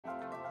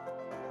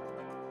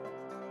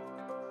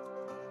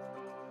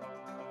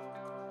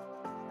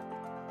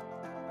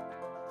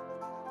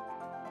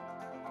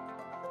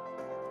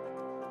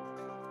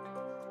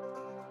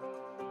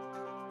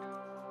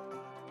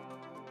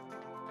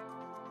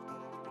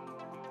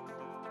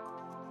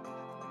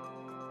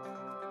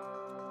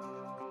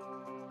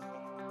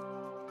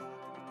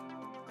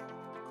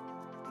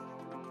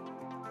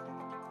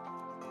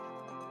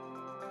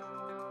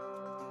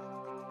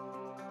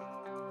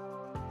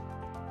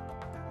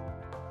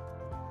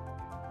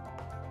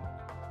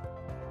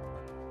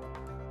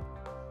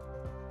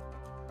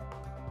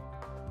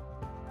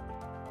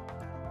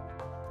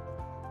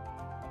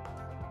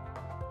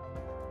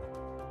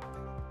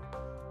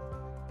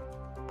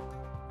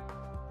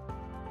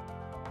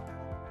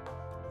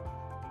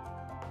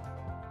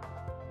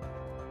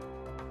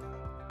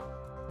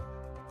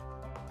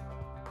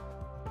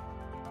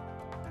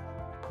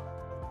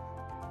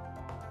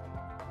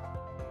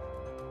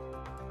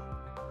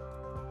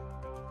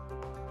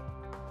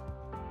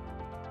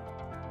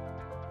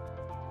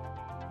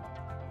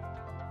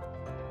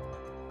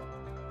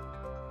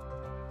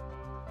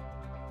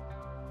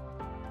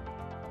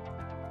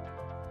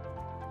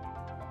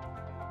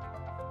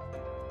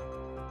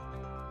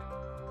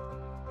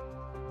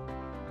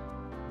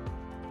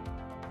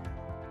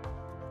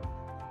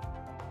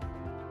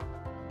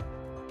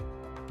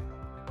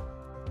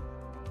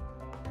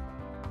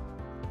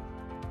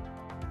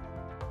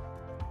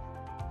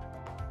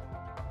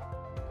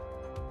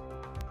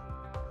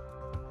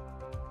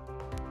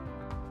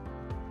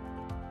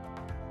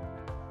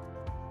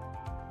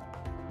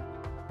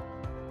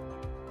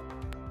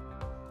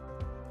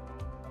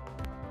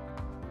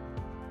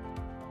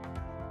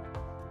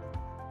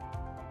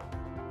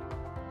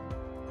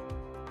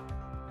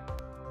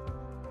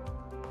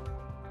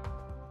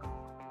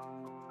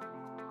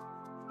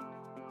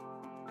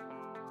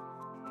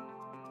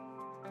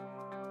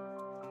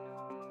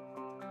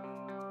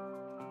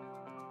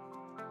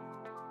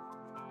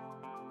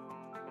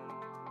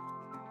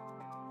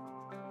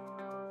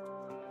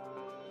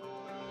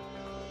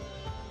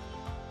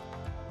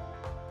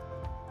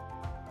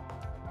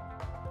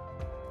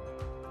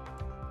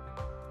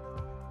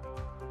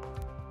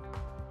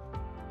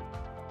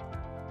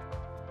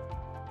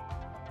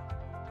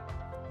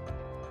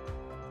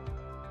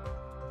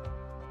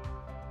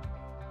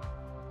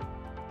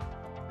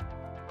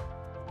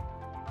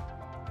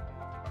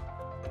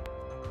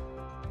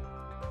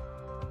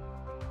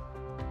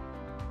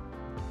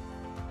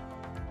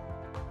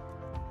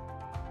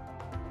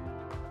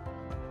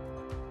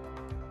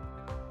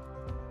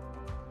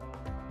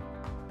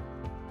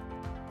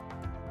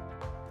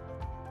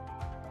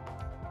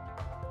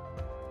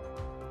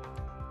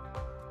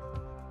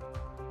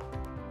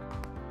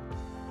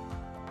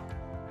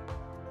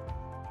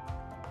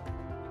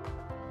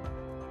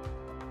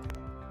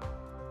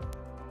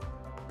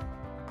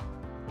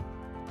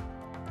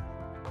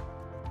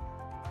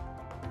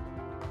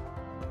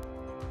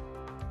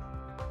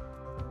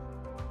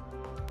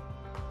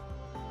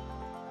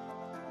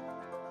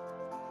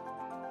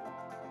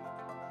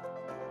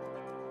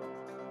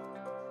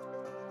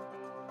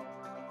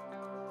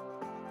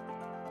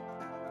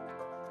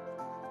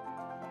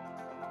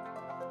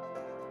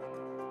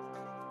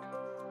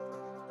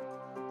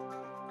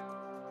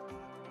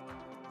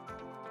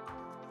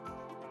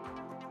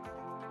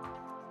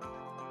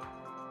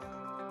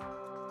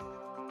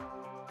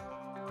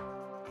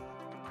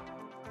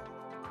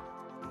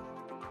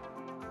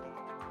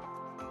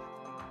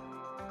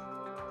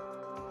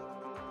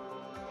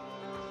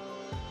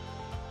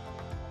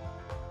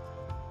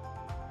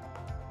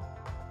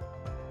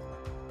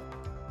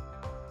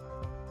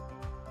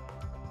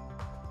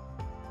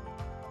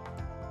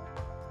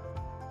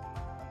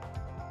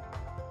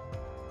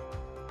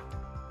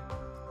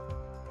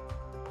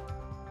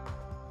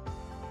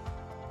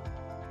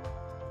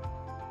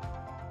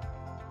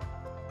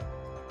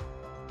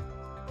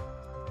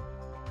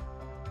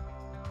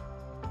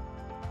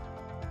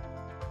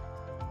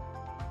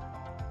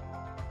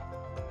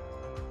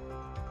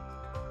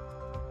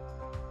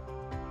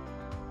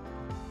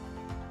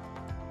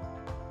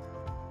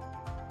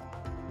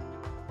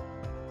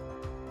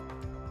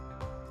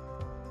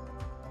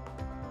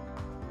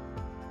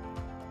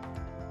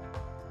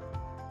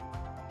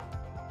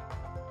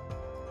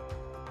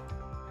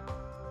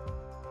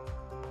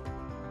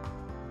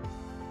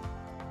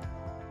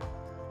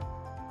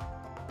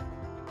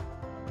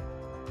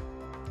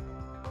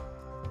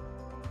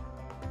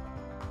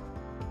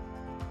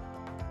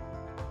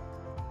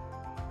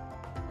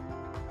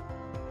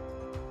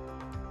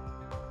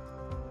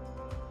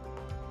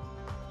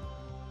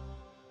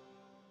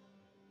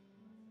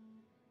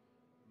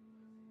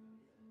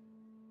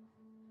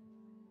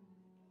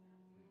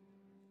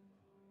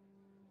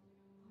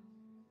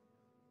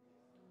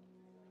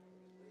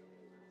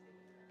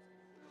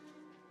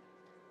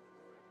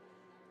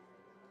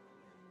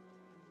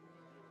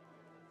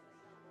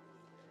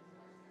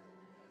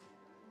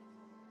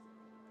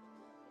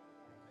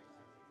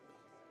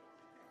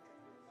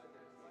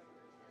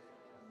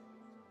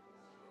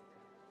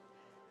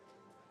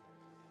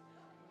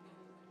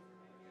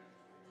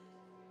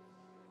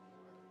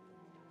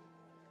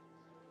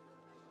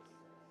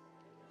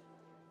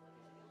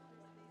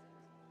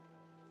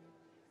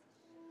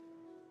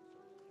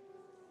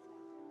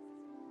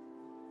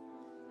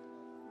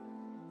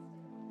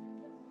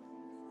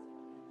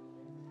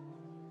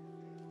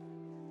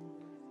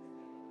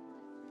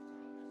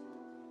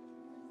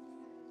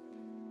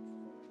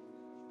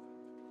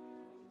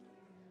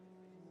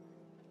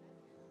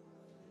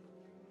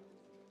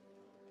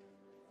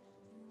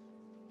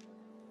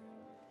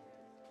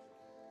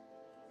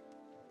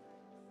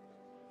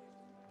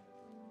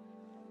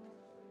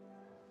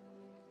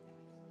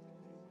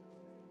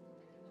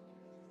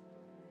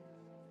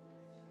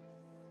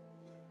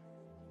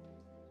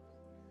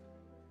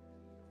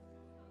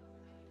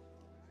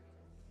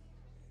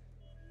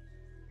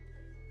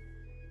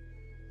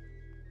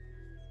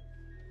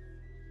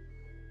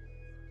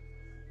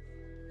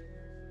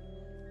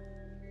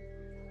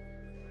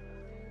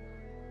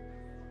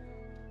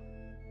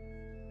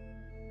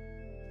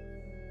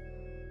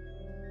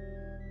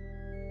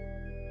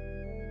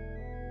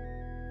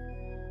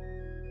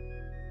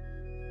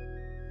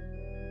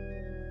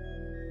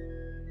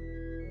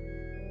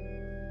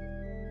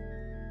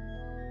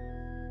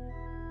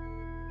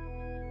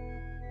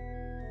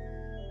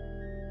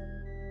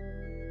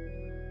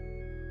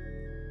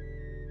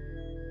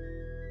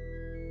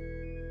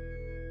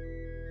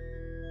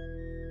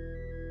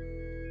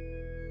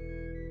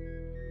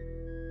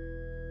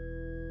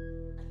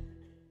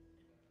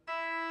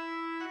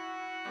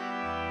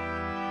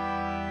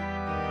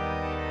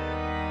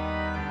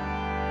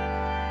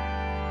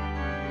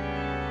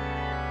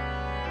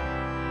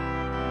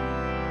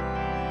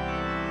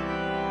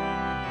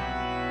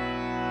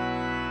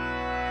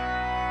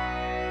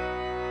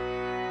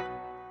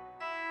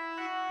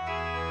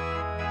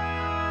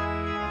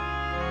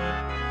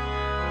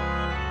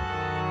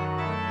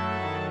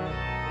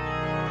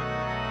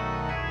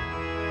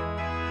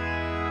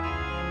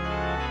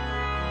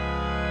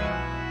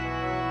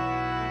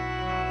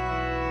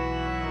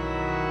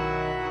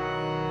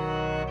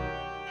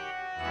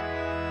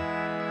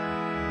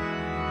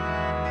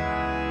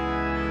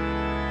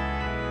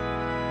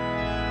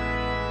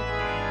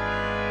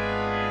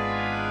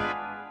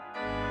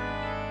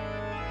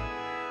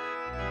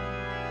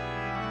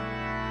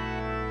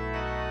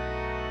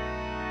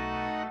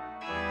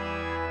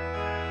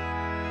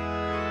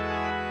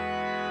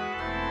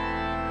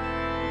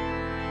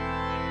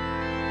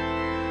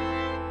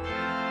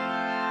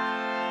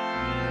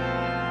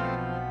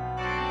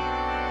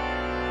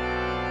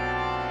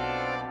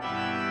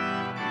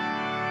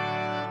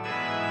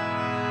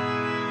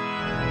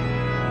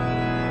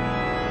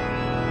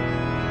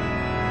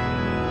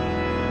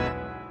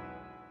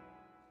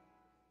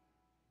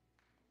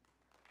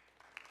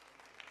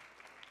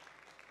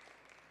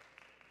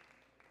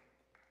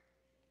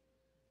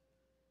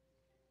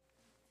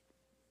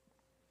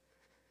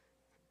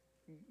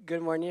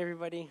Good morning,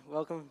 everybody.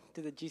 Welcome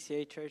to the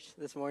GCA Church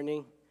this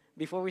morning.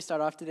 Before we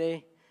start off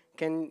today,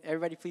 can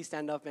everybody please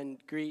stand up and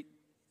greet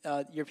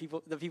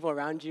the people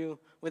around you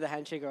with a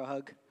handshake or a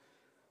hug?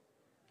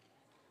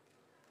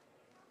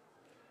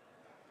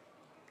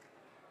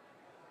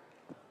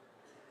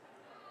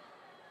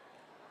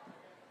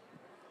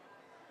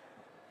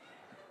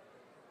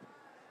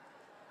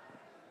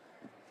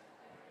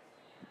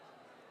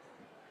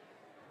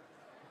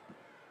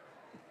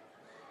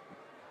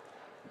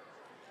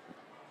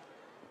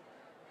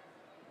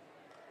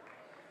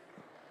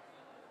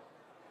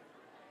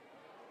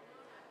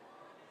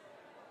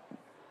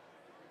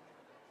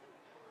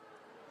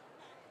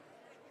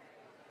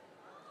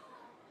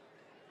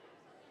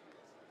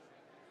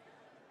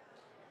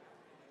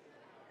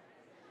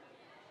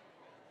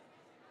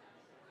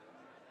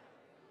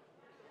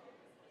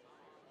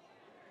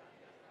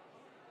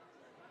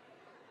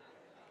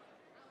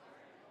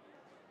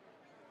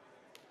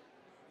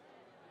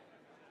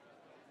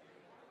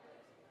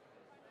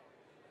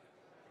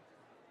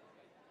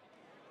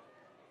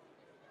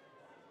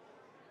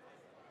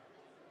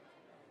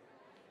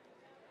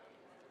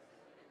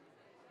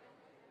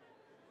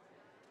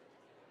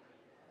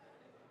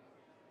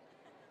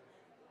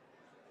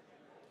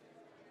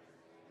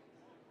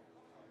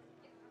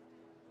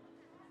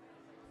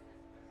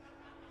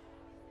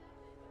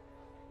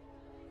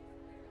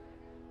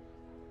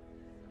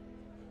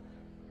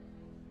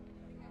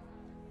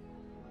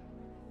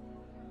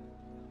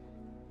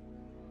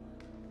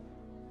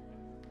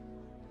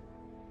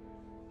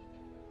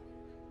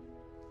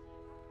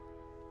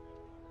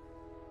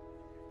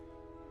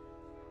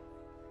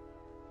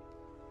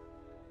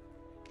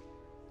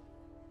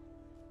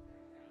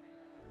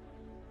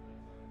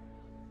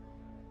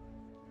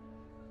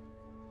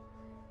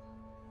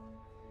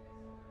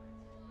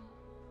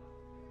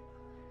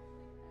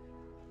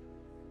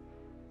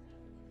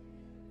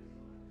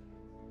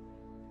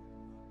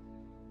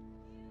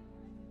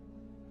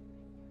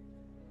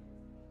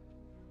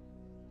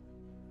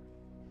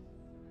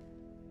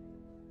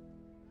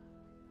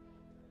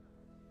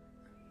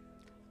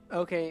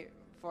 Okay,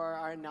 for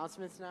our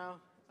announcements now,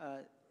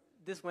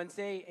 this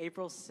Wednesday,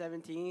 April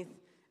 17th,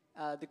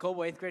 the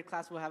Cobo 8th grade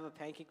class will have a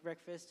pancake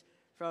breakfast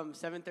from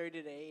 7:30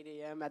 to 8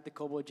 a.m. at the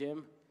Cobo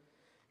gym.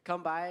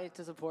 Come by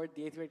to support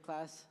the 8th grade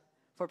class.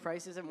 For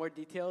prices and more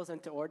details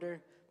and to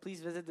order, please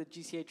visit the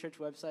GCA Church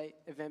website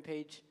event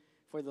page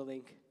for the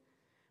link.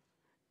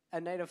 A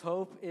Night of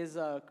Hope is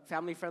a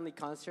family-friendly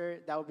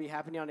concert that will be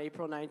happening on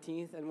April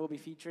 19th and will be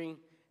featuring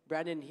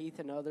Brandon Heath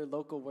and other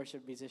local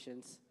worship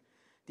musicians.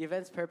 The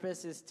event's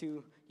purpose is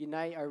to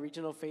unite our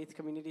regional faith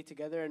community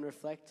together and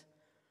reflect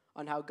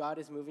on how God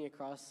is moving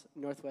across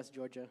Northwest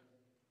Georgia.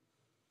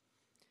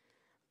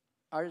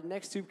 Our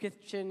next soup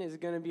kitchen is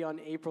going to be on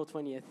April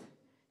 20th.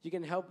 You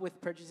can help with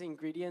purchasing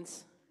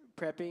ingredients,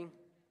 prepping,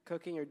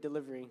 cooking, or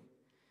delivering.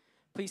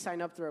 Please sign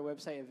up through our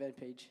website event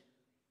page.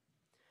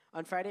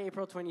 On Friday,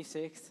 April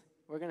 26th,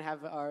 we're going to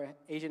have our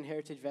Asian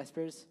Heritage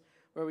Vespers,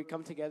 where we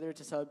come together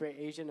to celebrate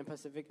Asian and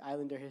Pacific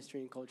Islander history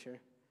and culture.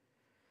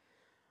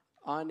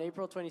 On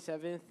April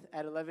 27th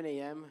at 11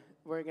 a.m.,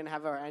 we're going to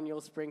have our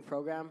annual spring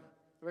program.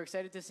 We're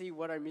excited to see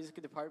what our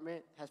music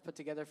department has put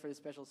together for this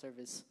special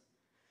service.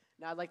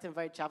 Now I'd like to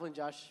invite Chaplain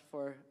Josh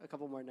for a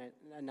couple more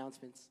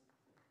announcements.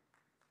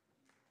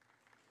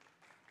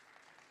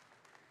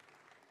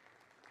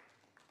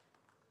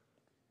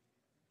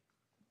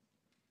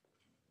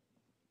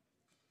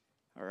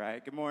 All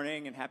right, good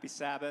morning and happy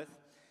Sabbath.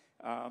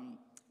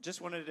 Just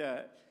wanted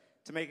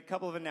to make a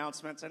couple of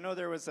announcements. I know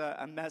there was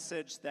a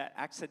message that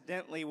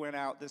accidentally went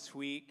out this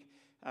week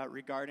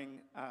regarding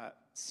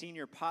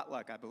senior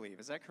potluck, I believe.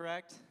 Is that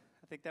correct?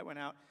 I think that went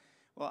out.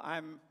 Well,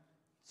 I'm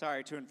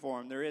sorry to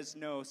inform there is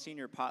no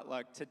senior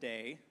potluck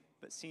today,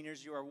 but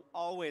seniors, you are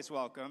always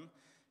welcome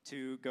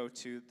to go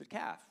to the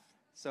CAF.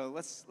 So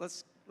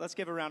let's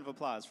give a round of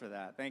applause for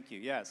that. Thank you.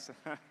 Yes.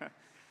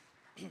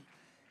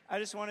 I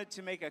just wanted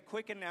to make a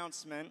quick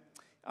announcement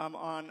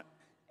on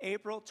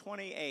April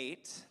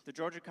 28th, the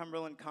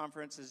Georgia-Cumberland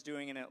Conference is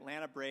doing an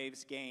Atlanta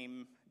Braves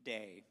game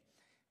day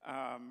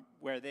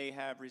where they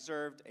have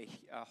reserved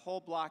a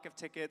whole block of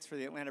tickets for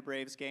the Atlanta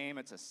Braves game.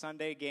 It's a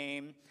Sunday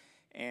game,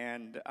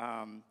 and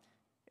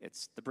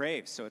it's the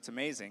Braves, so it's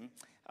amazing.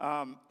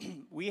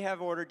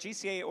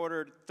 GCA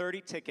ordered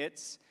 30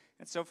 tickets,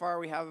 and so far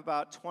we have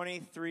about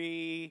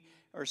 23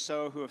 or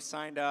so who have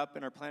signed up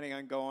and are planning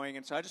on going.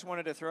 And so I just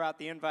wanted to throw out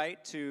the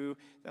invite to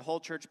the whole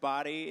church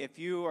body. If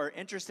you are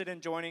interested in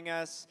joining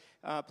us,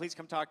 please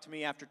come talk to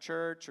me after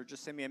church or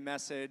just send me a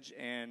message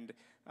and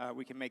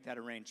we can make that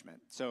arrangement.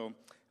 So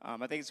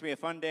I think it's going to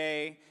be a fun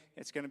day.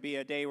 It's going to be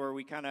a day where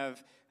we kind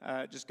of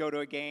just go to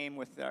a game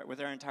with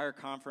our entire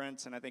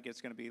conference, and I think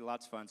it's going to be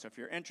lots of fun. So if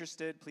you're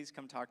interested, please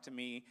come talk to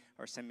me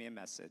or send me a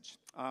message.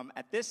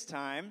 At this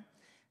time,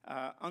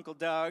 Uncle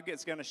Doug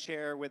is going to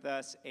share with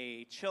us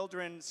a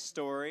children's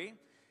story.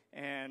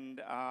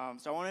 And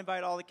so I want to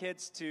invite all the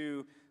kids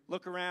to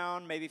look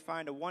around, maybe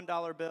find a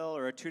 $1 bill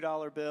or a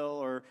 $2 bill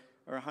or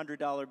a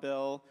 $100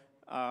 bill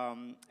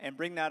and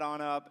bring that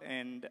on up.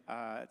 And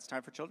it's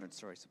time for children's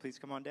stories, so please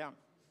come on down.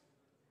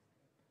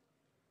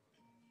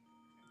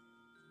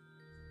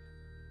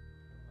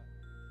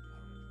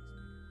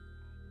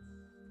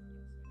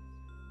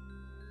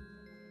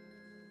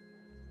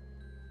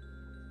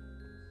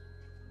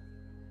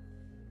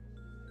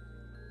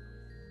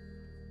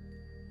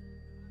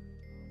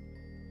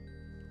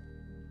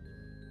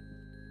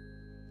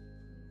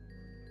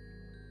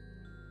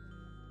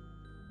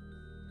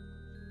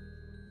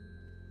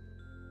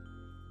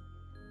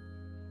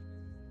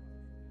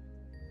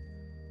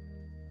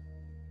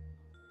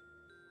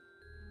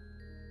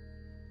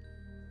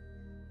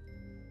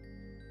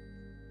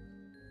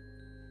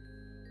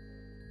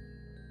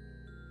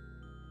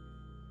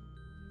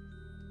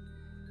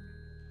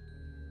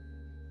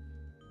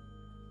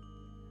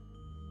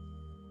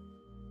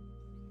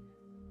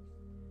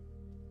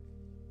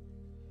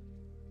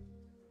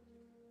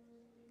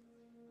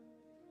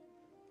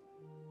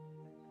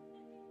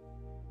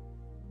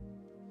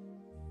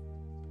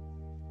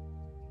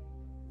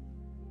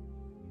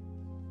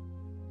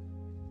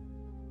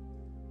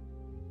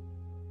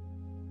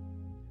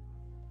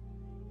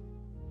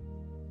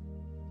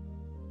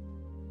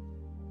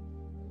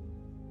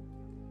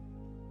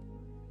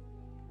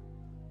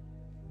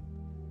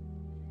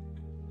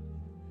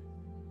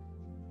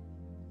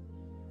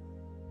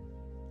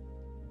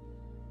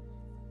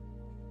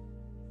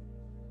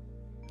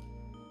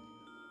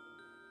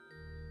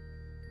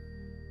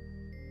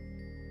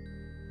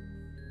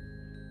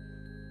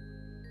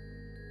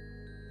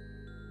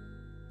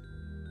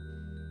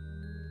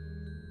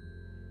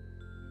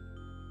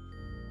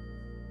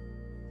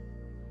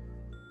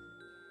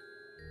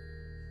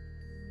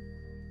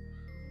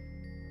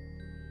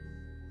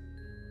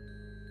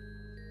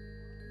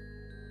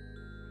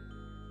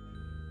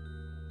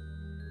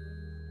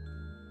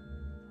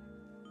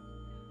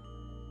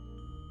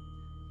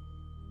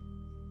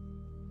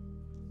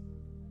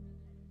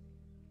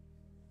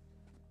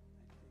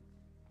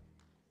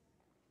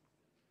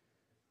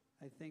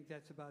 I think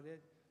that's about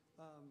it.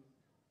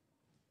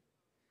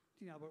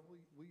 Tina, but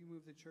will you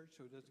move the church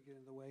so it doesn't get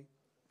in the way?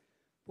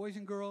 Boys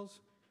and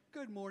girls,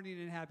 good morning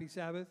and happy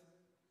Sabbath.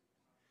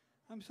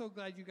 I'm so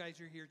glad you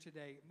guys are here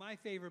today. My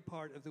favorite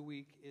part of the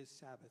week is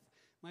Sabbath.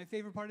 My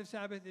favorite part of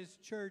Sabbath is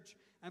church,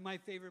 and my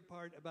favorite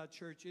part about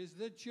church is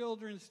the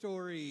children's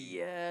story.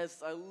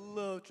 Yes, I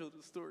love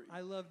children's stories.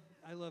 I love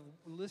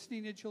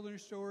listening to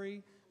children's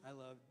story. I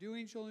love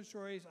doing children's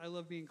stories. I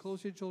love being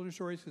close to children's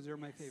stories because they're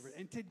my favorite.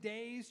 And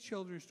today's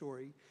children's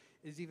story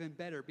is even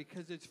better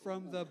because it's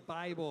from the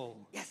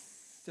Bible.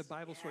 Yes. It's a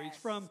Bible story. It's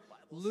from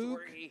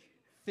Luke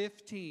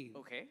 15.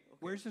 Okay.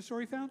 Where's the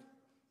story found?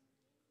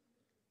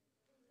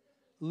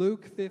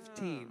 Luke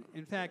 15.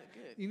 In fact,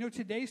 you know,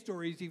 today's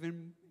story is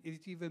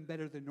even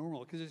better than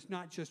normal because it's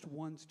not just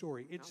one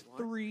story. It's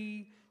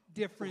three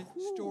different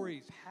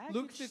stories.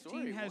 Luke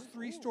 15 has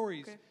three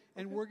stories. Okay.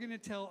 And we're going to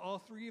tell all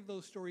three of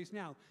those stories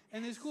now.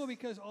 And it's cool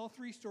because all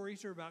three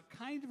stories are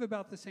kind of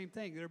about the same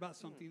thing. They're about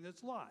something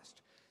that's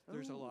lost.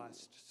 There's a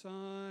lost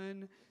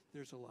son,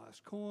 there's a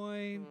lost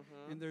coin,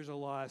 and there's a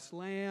lost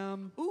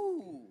lamb.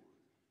 Ooh.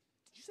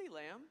 Did you say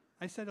lamb?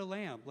 I said a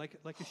lamb, like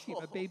a sheep,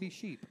 a baby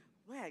sheep.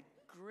 Man,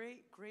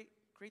 great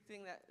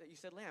thing that you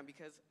said lamb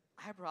because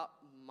I brought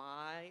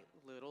my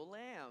little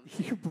lamb.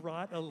 You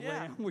brought a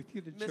lamb with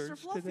you to Mr. church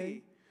Fluffy.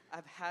 today?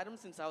 I've had him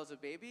since I was a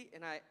baby,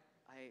 and I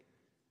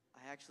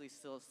actually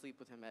still sleep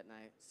with him at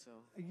night. So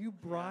you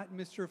brought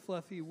Mr.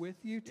 Fluffy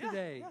with you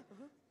today. Yeah.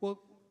 Well,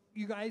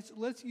 you guys,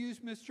 let's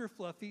use Mr.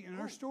 Fluffy in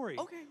our story.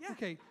 Okay, yeah.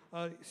 Okay,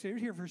 stay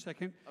here for a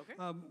second. Okay.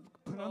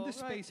 Put on the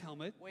space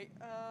helmet. Wait,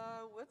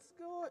 let's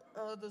go.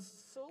 The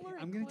solar.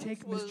 I'm going to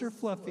take Mr.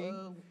 Fluffy,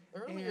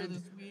 earlier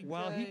this week.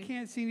 While he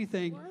can't see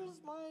anything, where's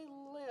my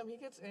lamb? He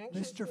gets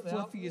anxious. Mr.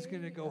 Fluffy is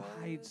going to go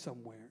hide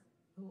somewhere.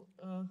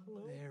 Hello?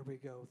 There we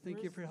go.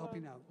 Thank you for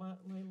helping out. My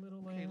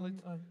little Okay, lamb.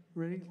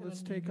 ready?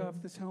 Let's take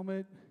off this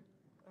helmet.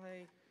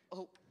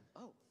 Oh.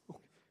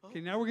 Okay,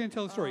 now we're going to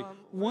tell the story.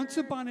 Once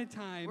upon a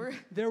time,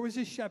 there was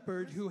a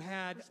shepherd who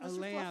had a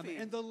lamb,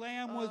 and the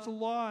lamb was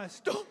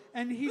lost,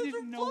 and he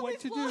didn't know what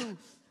to do.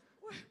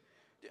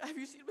 Have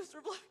you seen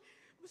Mr. Fluffy?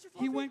 Mr. Fluffy?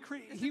 He went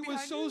crazy. He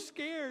was so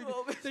scared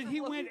that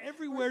he went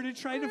everywhere to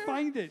try to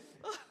find it.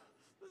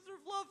 Mr.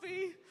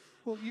 Fluffy.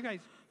 Well, you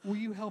guys, will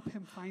you help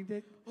him find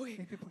it? Wait,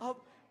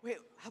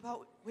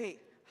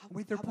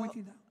 they're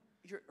pointing out.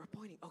 You're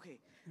pointing. Okay.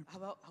 How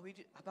about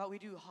we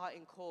do hot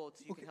and cold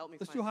so you can help me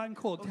Let's find do hot and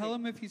cold. Okay. Tell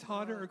him if he's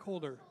hotter or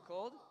colder.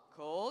 Cold?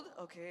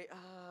 Okay.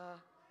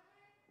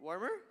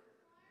 Warmer?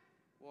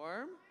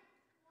 Warm?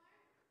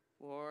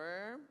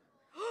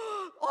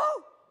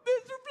 Oh!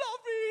 Mr.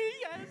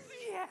 Fluffy!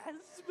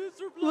 Yes,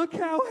 Mr. Fluffy. Look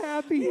how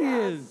happy he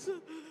is.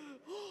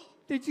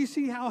 Did you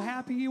see how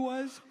happy he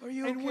was? Are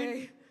you and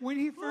okay? When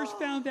he first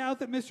found out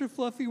that Mr.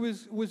 Fluffy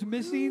was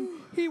missing,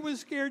 he was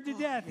scared to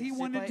death. He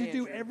wanted to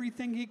do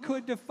everything he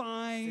could to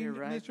find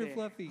Mr.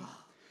 Fluffy.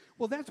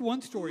 Well, that's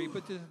one story,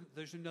 but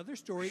there's another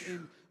story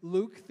in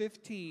Luke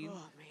 15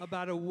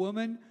 about a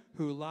woman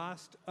who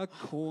lost a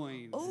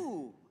coin.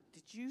 Oh,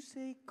 Did you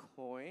say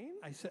coin?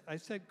 I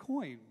said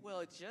coin. Well,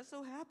 it just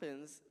so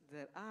happens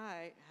that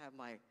I have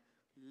my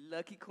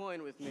lucky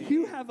coin with me.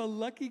 You have a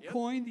lucky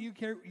coin that you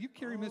carry. You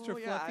carry Oh, Mr.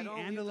 yeah, I Fluffy don't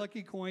and a leave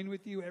lucky coin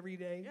with you every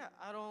day. Yeah,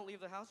 I don't leave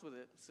the house with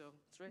it, so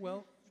it's right Well,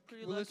 here.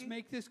 Pretty well, let's lucky.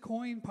 make this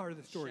coin part of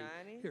the story.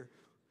 Shiny. Here,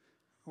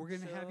 we're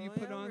going to So, have you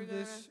put yeah, on we're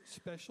this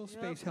special Yep,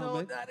 space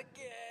helmet. No, not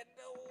again.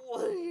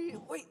 No,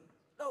 wait.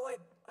 No, wait.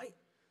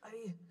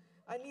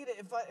 I need it.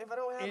 If I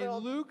don't have it, In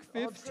Luke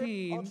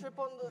 15, I'll trip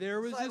on the there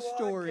was a sidewalk, and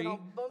story I'll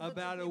bump into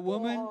about a people,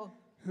 woman I'll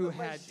who put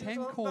my had shoes 10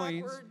 on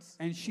coins backwards.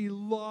 and she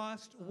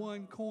lost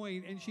one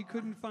coin and she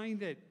couldn't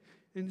find it.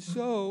 And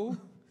so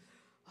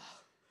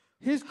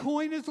his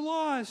coin is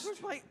lost.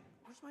 Where's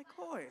my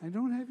coin? I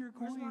don't have your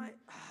Where's coin. my-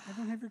 I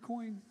don't have your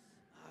coin.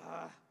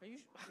 Are you?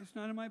 It's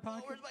not in my Oh,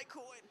 pocket. where's my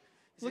coin?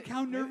 Is Look it-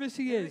 how nervous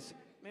he is.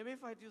 Maybe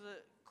if I do the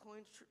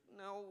coin.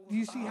 No. Do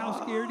you see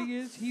how scared he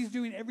is? He's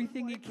doing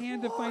everything he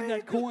can to find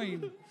that coin.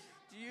 Do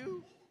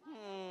you?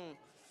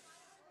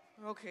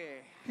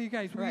 Okay. Okay, you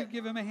guys, will you Right.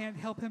 give him a hand?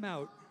 Help him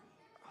out.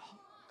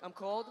 I'm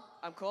cold.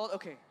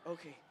 Okay.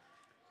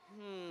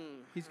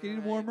 He's getting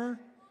Alright. warmer.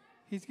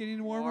 He's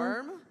getting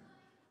warmer. Warm.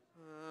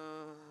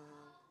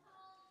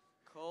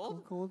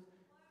 Cold. Cold.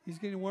 He's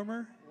getting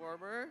warmer.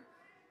 Warmer.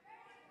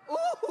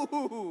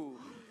 Ooh!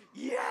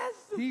 Yes!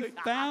 He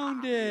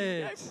found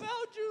it. I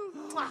found you!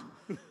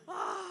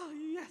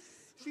 Yes!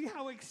 See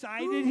how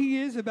excited he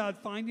is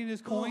about finding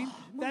his coin?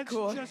 my That's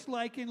God. just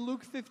like in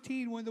Luke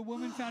 15 when the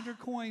woman found her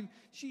coin.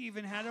 She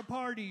even had a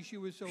party. She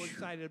was so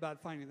excited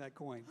about finding that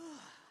coin.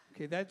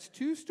 Okay, that's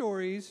two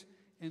stories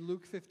in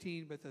Luke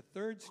 15, but the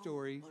third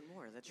story One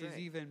more, that's is right.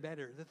 even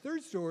better. The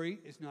third story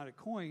is not a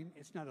coin,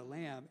 it's not a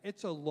lamb,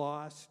 it's a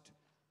lost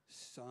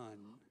son.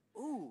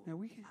 Ooh! Now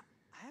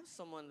I have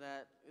someone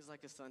that is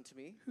like a son to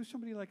me. who's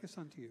somebody like a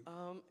son to you?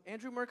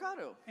 Andrew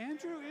Mercado.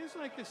 Andrew is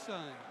like a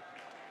son.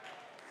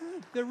 Yeah,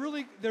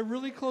 they're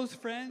really close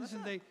friends,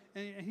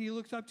 and he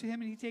looks up to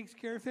him and he takes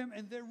care of him,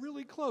 and they're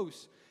really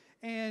close.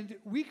 And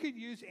we could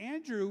use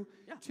Andrew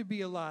to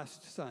be a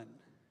lost son.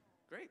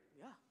 Great,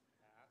 yeah.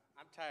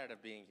 I'm tired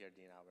of being here,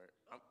 Dean Albert.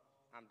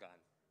 I'm done.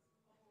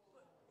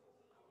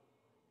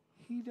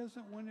 He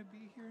doesn't want to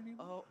be here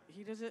anymore. Oh,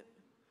 he does it.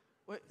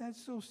 Wait.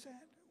 That's so sad.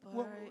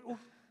 But Well,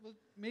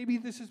 maybe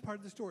this is part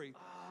of the story.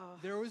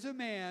 There was a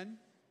man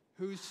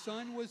whose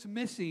son was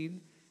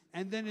missing,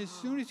 and then as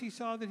soon as he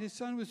saw that his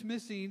son was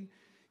missing,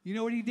 you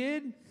know what he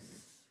did?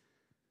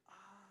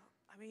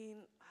 I mean,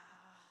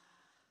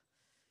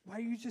 Why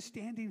are you just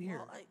standing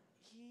here? well,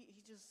 he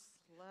just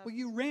left. Well,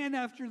 you ran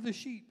after the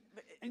sheep,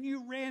 and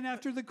you ran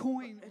after the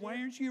coin. Why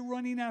aren't you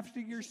running after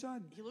your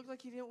son? He looked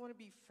like he didn't want to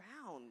be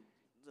found,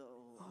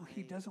 though. Oh,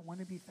 he doesn't want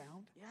to be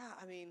found? Yeah,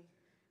 I mean,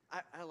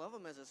 I love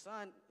him as a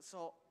son,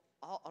 so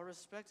I'll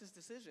respect his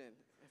decision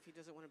if he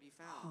doesn't want to be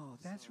found. Oh,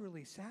 that's so.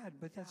 really sad,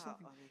 but that's Yeah,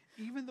 something.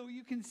 I Even though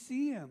you can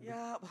see him,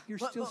 Yeah, you're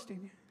still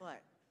standing.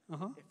 But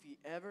Uh-huh. if he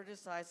ever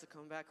decides to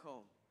come back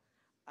home,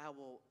 I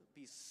will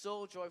be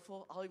so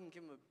joyful. I'll even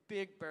give him a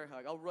big bear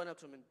hug. I'll run up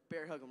to him and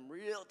bear hug him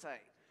real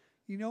tight.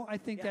 You know, I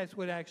think Yeah. that's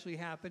what actually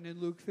happened in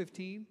Luke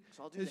 15.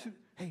 So I'll do that.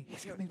 Hey,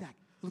 he's coming back.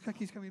 Look like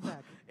he's coming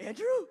back.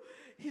 Andrew,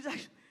 he's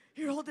actually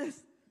here. Hold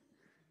this.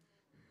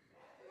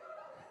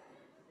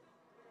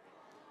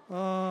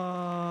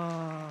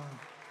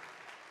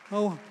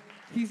 Oh,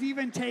 he's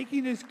even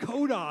taking his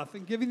coat off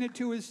and giving it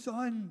to his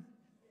son.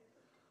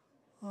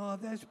 Oh,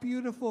 that's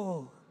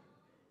beautiful.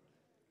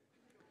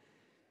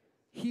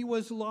 He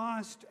was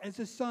lost as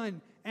a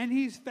son, and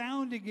he's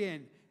found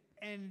again.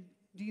 And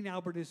Dean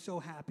Albert is so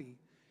happy.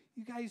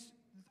 You guys,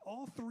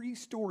 all three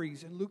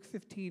stories in Luke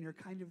 15 are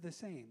kind of the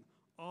same.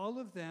 All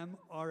of them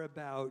are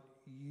about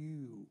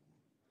you.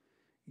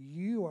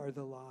 You are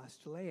the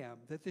lost lamb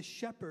that the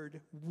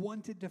shepherd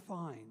wanted to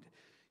find.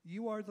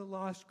 You are the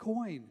lost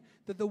coin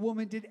that the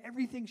woman did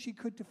everything she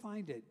could to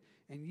find it.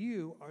 And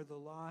you are the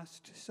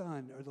lost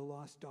son or the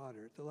lost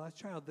daughter, the lost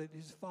child that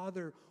his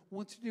father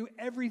wants to do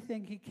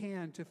everything he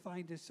can to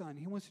find his son.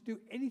 He wants to do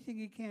anything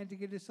he can to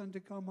get his son to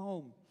come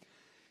home.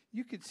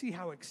 You could see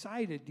how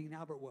excited Dean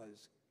Albert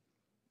was.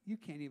 You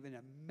can't even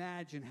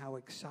imagine how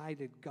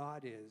excited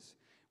God is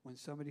when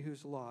somebody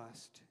who's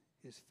lost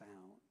is found.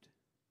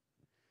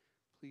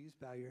 Please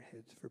bow your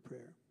heads for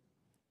prayer.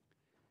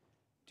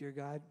 Dear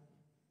God,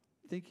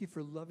 thank you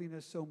for loving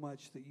us so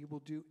much that you will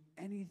do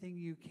anything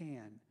you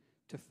can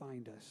to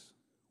find us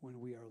when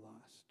we are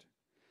lost.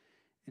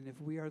 And if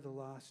we are the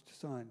lost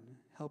son,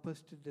 help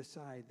us to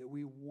decide that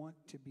we want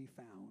to be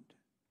found.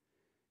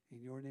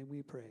 In your name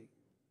we pray.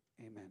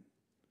 Amen.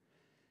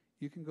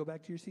 You can go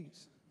back to your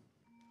seats.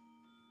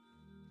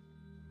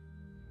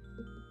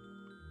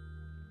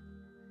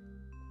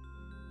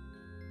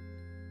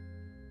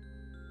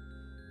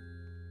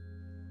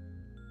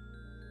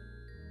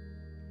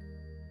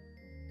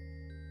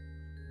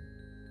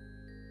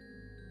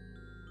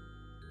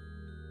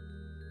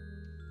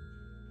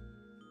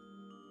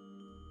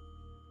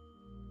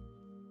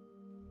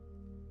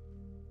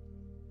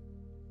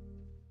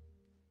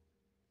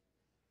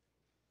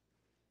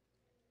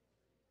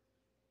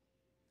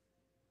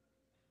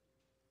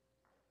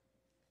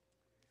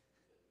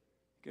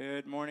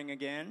 Good morning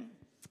again.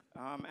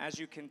 As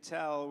you can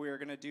tell, we are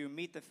going to do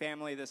Meet the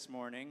Family this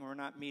morning. We're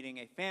not meeting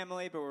a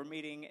family, but we're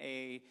meeting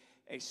a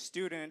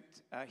student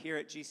here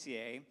at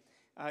GCA.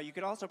 You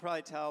could also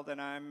probably tell that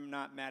I'm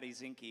not Maddie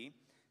Zinke.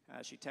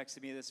 She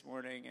texted me this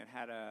morning and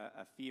had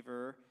a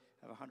fever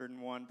of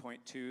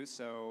 101.2,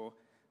 so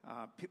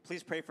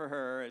please pray for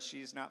her as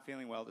she's not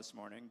feeling well this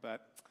morning.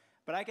 But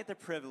I get the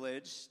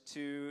privilege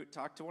to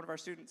talk to one of our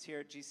students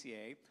here at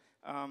GCA.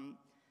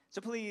 So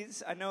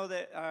please, I know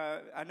that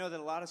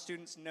a lot of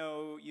students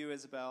know you,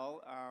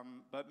 Isabel,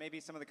 but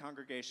maybe some of the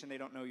congregation, they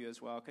don't know you as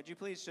well. Could you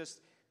please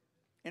just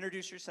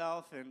introduce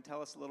yourself and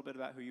tell us a little bit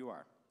about who you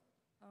are?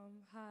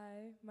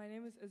 Hi, my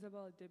name is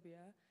Isabel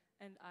Dibia,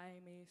 and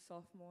I'm a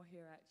sophomore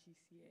here at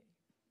GCA.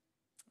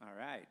 All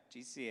right,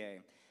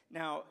 GCA.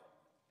 Now,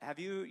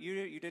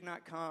 you did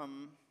not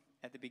come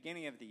at the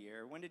beginning of the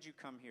year. When did you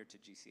come here to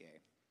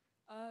GCA?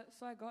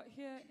 So I got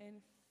here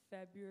in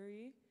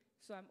February,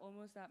 so I'm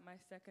almost at my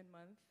second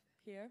month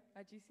here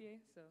at GCA,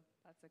 so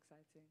that's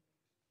exciting.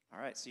 All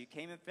right, so you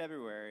came in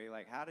February.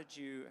 Like, how did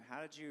you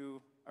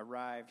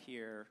arrive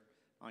here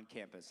on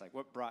campus? Like,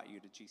 what brought you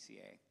to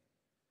GCA?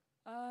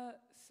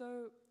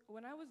 So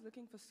when I was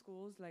looking for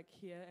schools like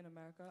here in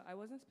America, I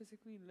wasn't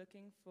specifically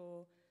looking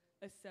for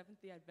a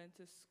Seventh-day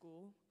Adventist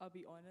school, I'll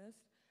be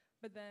honest.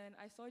 But then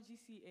I saw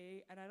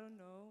GCA, and I don't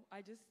know,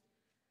 I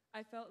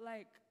felt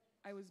like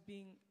I was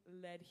being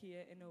led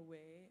here in a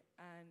way,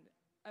 and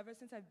ever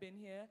since I've been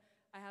here,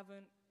 I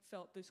haven't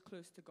felt this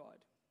close to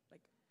God,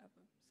 like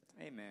ever. So.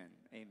 Amen.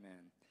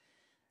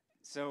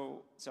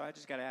 So I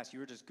just got to ask, you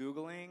were just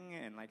Googling,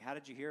 and like, how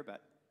did you hear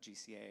about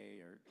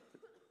GCA or?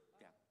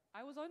 Yeah.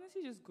 I was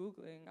honestly just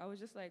Googling. I was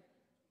just like,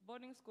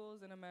 boarding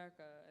schools in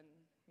America, and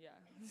yeah.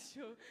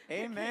 So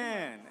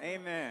Amen.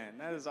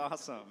 That is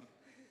awesome.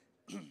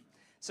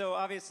 So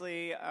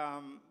obviously,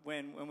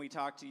 when I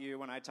talked to you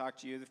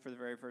for the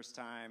very first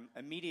time,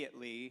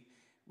 immediately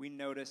we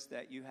noticed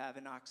that you have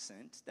an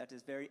accent that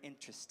is very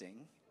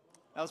interesting.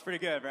 That was pretty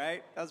good,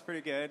 right? That was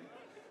pretty good.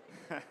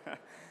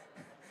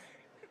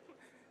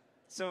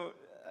 So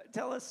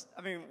tell us,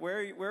 I mean,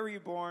 where were you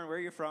born? Where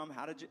are you from?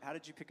 How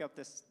did you pick up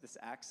this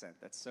accent?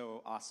 That's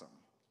so awesome.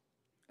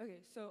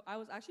 Okay, so I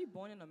was actually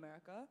born in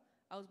America.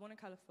 I was born in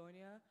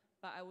California,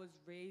 but I was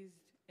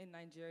raised in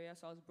Nigeria,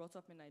 so I was brought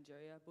up in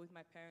Nigeria. Both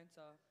my parents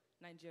are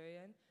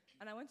Nigerian.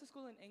 And I went to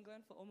school in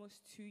England for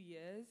almost 2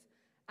 years.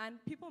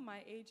 And people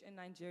my age in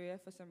Nigeria,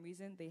 for some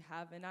reason, they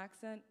have an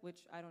accent,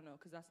 which I don't know,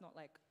 because that's not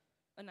like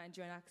a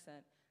Nigerian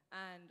accent.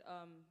 And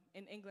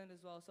in England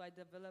as well, so I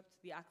developed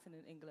the accent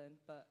in England,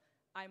 but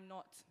I'm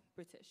not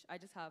British. I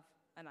just have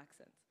an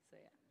accent, so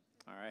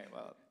yeah. All right,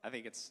 well, I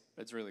think it's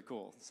really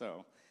cool.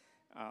 So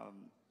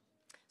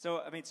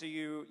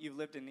you've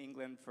lived in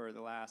England for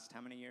the last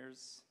how many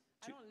years?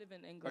 I don't live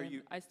in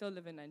England. I still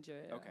live in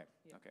Nigeria. Okay.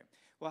 Yeah. Okay.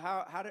 Well,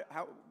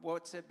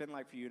 what's it been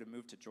like for you to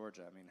move to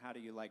Georgia? I mean, how do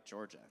you like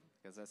Georgia?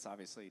 Because that's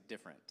obviously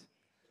different.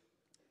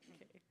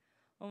 Okay.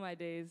 Oh my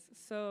days.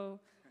 So,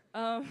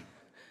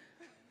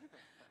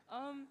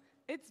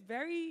 it's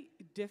very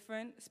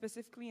different,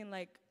 specifically in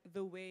like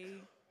the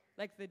way,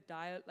 like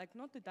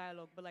not the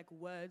dialogue, but like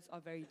words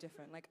are very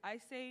different. Like I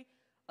say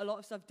a lot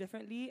of stuff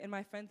differently, and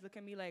my friends look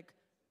at me like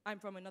I'm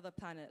from another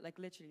planet. Like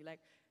literally,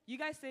 like. You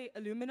guys say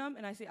aluminum,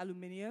 and I say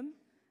aluminium,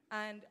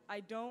 and I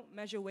don't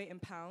measure weight in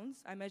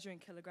pounds. I measure in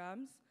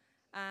kilograms,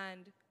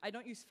 and I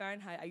don't use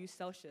Fahrenheit. I use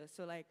Celsius.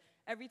 So, like,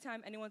 every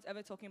time anyone's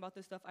ever talking about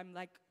this stuff, I'm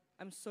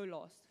so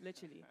lost,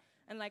 literally.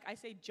 And, like, I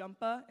say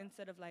jumper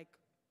instead of, like,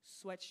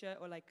 sweatshirt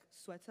or, like,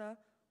 sweater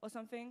or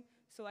something.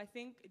 So I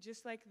think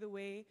just, like, the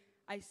way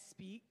I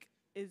speak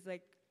is,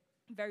 like,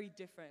 very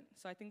different.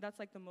 So I think that's,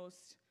 like, the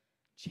most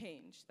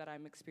change that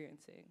I'm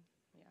experiencing.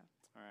 Yeah.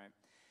 All right.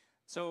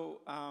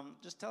 So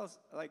just tell us,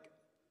 like,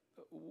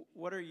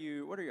 what are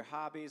your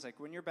hobbies? Like,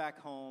 when you're back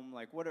home,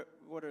 like, what are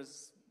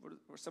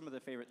some of the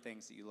favorite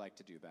things that you like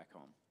to do back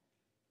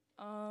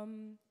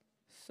home?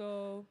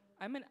 So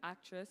I'm an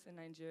actress in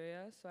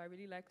Nigeria, so I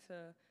really like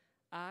to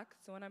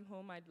act. So when I'm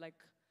home, I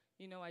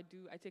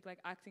take like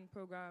acting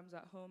programs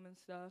at home and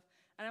stuff.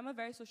 And I'm a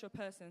very social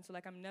person, so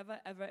like I'm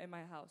never ever in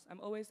my house. I'm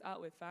always out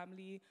with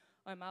family,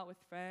 or I'm out with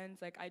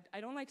friends. Like I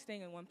don't like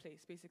staying in one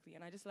place, basically,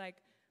 and I just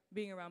like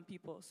being around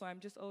people. So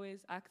I'm just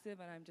always active,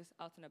 and I'm just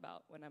out and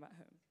about when I'm at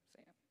home. So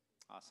yeah.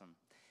 Awesome.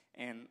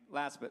 And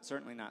last but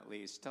certainly not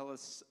least, tell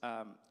us,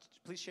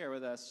 please share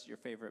with us your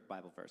favorite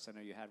Bible verse. I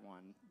know you had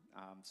one,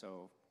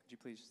 so could you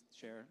please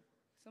share?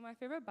 So my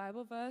favorite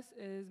Bible verse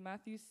is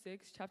Matthew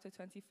 6, verse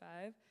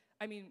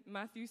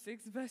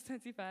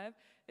 25.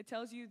 It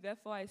tells you,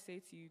 "Therefore I say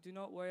to you, do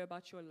not worry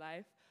about your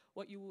life,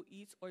 what you will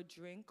eat or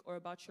drink, or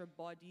about your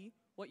body,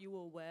 what you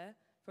will wear.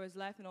 For is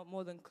life not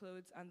more than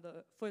food, and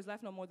the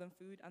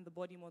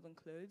body more than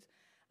clothes?"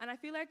 And I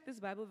feel like this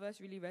Bible verse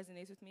really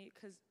resonates with me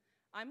because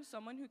I'm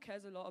someone who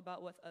cares a lot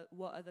about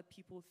what other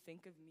people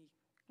think of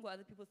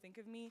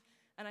me.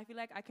 And I feel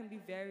like I can be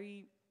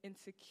very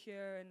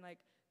insecure and like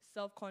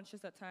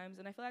self-conscious at times.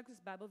 And I feel like this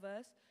Bible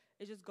verse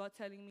is just God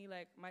telling me,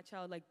 like, my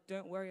child, like,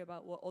 don't worry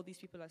about what all these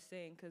people are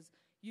saying, because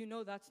you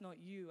know that's not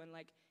you. And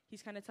like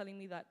he's kind of telling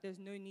me that there's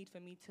no need for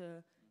me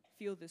to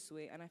feel this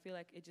way. And I feel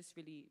like it just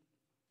really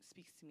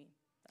speaks to me.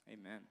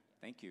 Amen.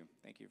 Thank you.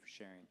 Thank you for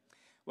sharing.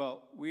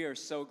 Well, we are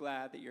so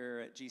glad that you're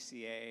at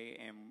GCA,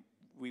 and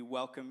we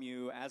welcome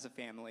you as a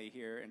family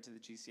here into the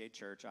GCA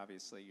church.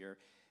 Obviously,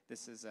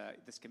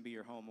 this can be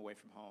your home away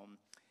from home.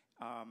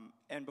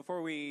 And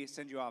before we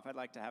send you off, I'd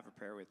like to have a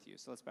prayer with you.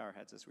 So let's bow our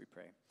heads as we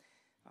pray.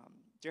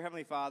 Dear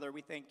Heavenly Father,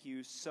 we thank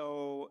you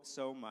so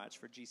much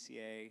for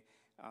GCA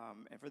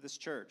and for this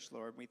church,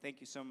 Lord. We thank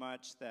you so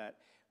much that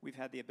we've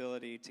had the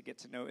ability to get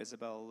to know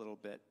Isabel a little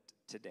bit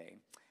today.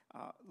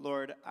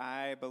 Lord,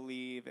 I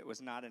believe it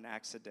was not an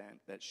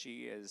accident that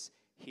she is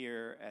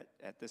here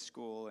at this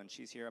school and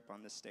she's here up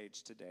on this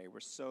stage today. We're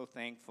so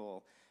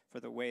thankful for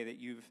the way that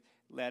you've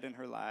led in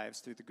her lives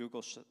through the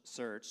Google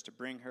search to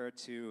bring her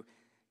to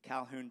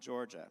Calhoun,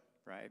 Georgia,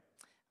 right?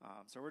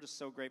 So we're just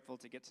so grateful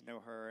to get to know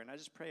her, and I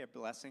just pray a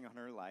blessing on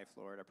her life,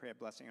 Lord. I pray a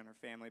blessing on her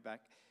family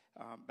back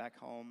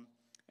home,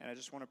 and I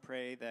just want to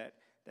pray that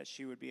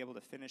she would be able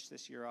to finish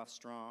this year off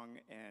strong,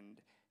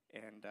 and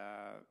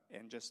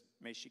just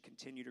may she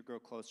continue to grow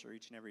closer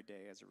each and every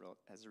day as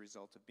a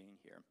result of being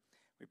here.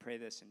 We pray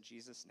this in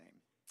Jesus'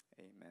 name.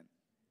 Amen.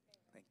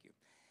 Thank you.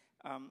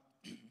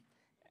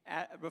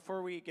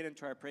 Before we get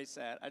into our praise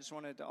set, I just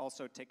wanted to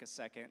also take a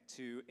second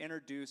to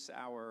introduce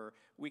our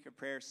Week of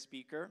Prayer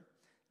speaker.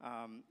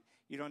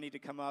 You don't need to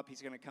come up.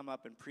 He's going to come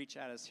up and preach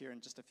at us here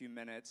in just a few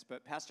minutes.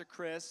 But Pastor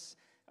Chris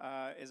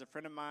is a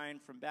friend of mine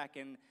from back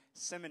in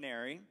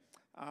seminary.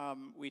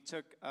 We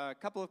took a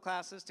couple of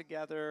classes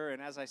together,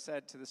 and as I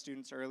said to the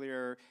students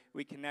earlier,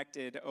 we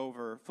connected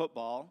over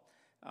football.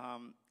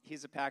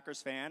 He's a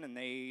Packers fan, and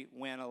they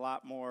win a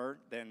lot more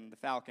than the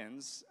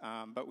Falcons,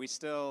 but we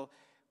still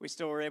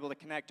were able to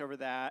connect over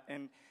that.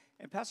 And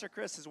Pastor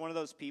Chris is one of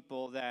those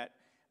people that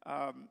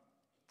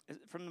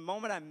from the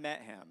moment I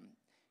met him,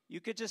 you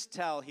could just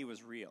tell he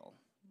was real,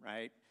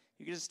 right?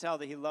 You could just tell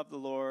that he loved the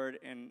Lord,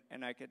 and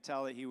I could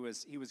tell that he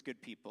was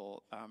good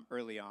people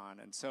early on.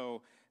 And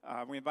so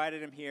we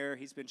invited him here.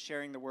 He's been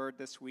sharing the word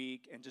this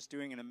week and just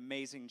doing an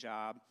amazing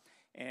job.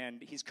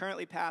 And he's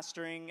currently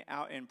pastoring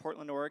out in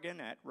Portland, Oregon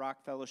at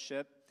Rock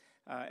Fellowship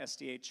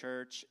SDA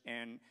Church.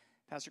 And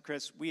Pastor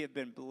Chris, we have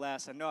been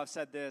blessed. I know I've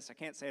said this. I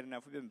can't say it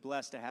enough. We've been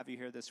blessed to have you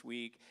here this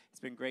week. It's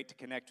been great to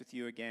connect with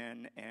you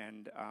again,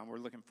 and we're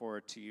looking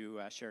forward to you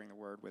sharing the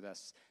word with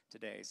us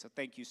today. So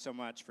thank you so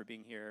much for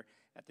being here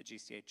at the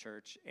GCA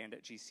Church and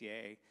at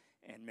GCA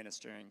and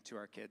ministering to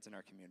our kids in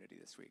our community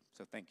this week.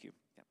 So thank you.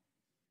 Yeah.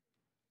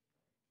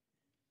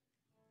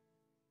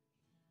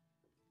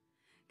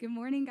 Good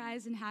morning,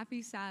 guys, and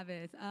happy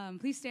Sabbath.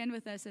 Please stand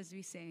with us as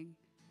we sing.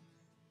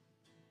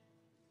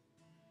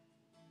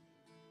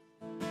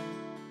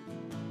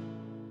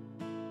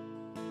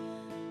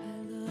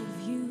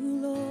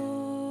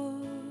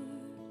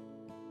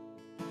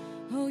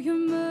 Oh, your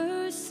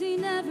mercy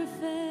never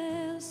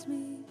fails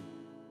me,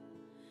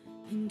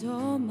 and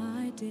all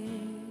my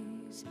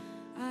days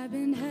I've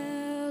been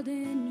held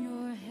in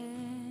your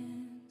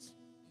hands.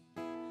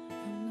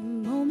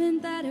 From the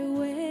moment that I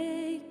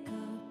wake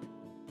up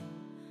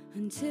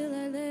until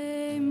I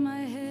lay my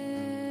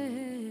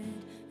head,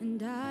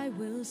 and I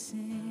will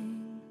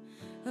sing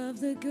of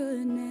the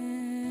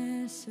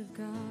goodness of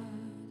God.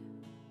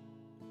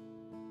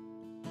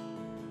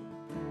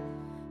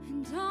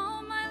 And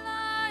all my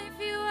life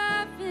you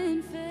have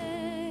been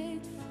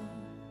faithful,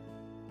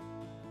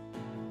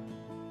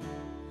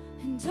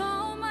 and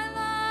all my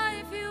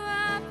life you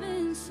have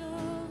been so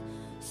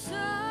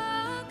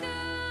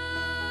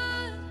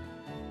good.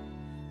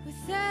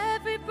 With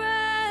every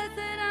breath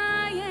that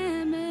I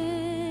am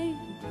able,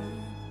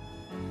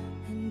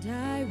 and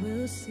I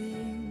will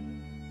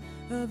sing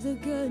of the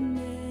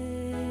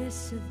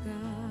goodness of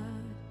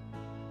God.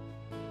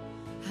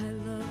 I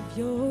love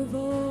your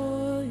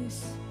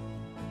voice.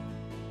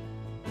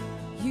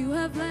 You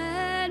have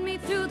led me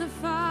through the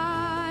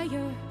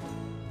fire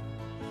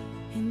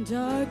in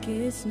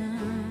darkest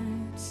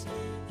nights.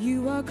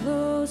 You are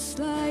close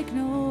like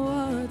no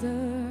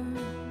other.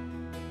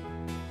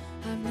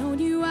 I've known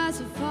you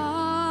as a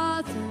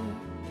father,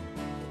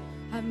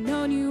 I've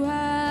known you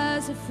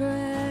as a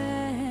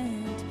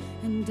friend,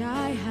 and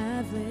I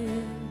have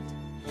lived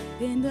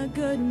in the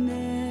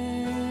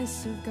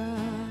goodness of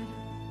God.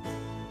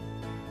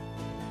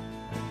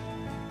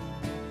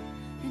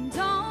 And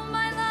all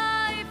my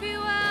life you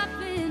have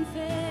been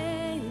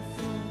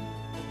faithful,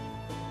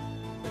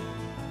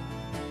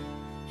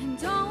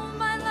 and all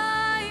my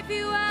life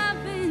you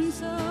have been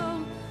so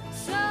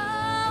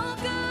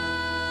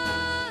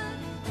good.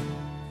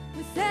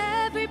 With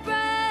every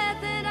breath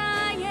that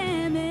I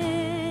am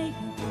able,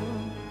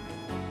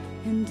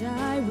 and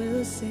I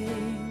will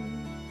sing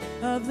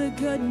of the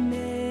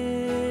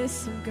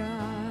goodness of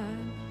God.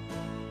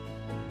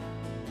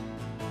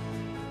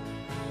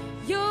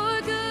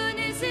 Your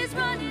goodness is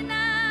running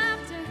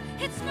after,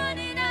 it's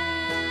running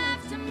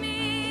after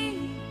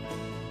me.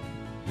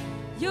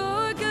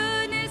 Your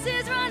goodness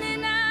is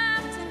running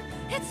after,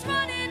 it's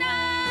running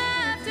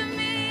after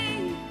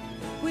me.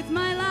 With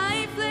my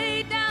life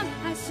laid down,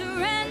 I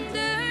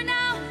surrender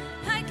now,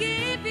 I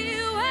give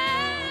you everything.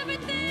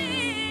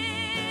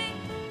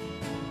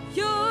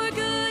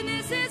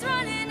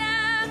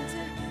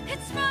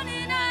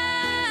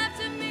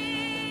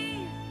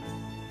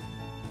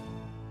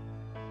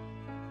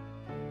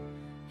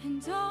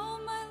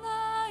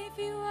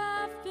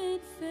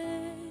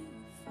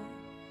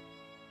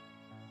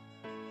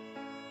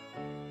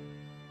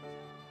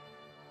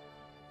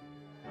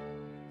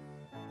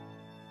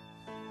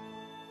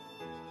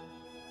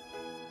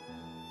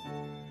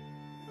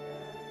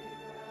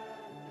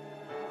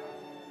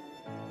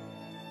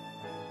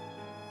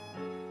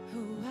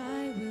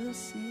 will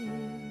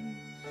sing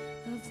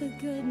of the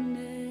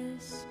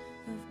goodness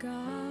of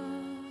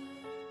God.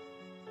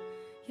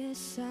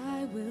 Yes,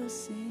 I will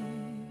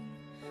sing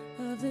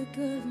of the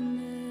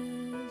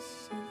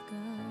goodness of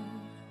God.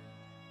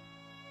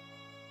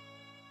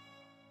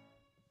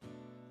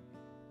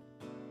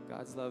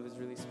 God's love is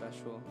really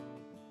special.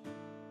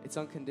 It's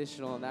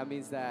unconditional, and that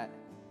means that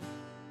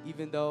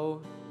even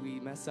though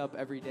we mess up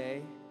every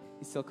day,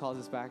 He still calls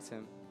us back to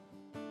Him.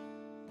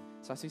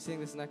 So as we sing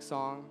this next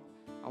song,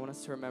 I want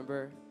us to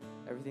remember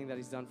everything that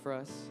He's done for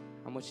us,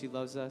 how much He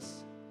loves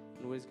us,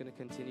 and what He's going to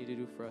continue to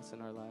do for us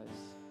in our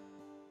lives.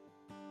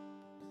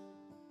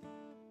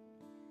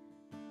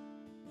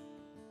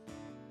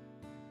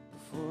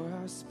 Before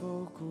I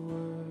spoke a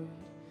word,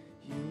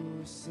 you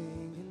were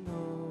singing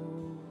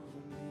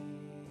over me.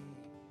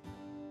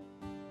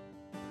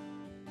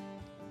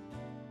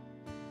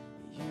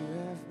 You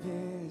have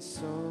been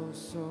so,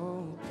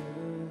 so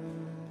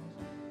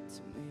good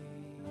to me.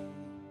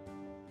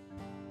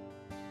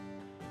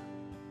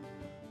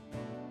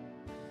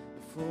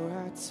 Before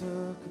I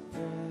took a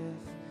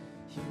breath,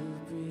 you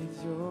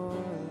breathed your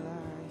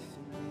life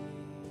in me.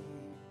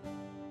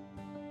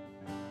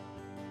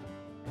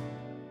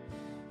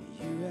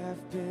 You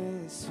have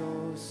been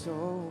so,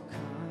 so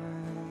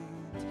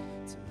kind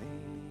to me.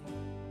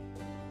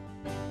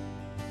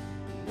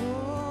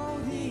 Oh,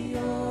 the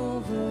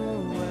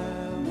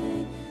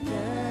overwhelming,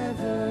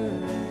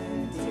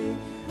 never-ending,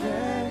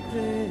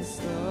 reckless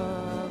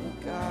love of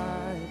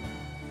God.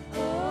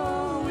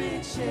 Oh,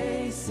 it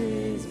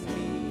chases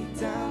me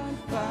down,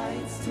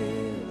 fights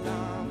till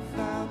I'm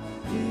found,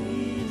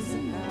 leaves the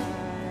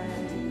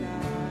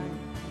 99.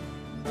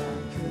 I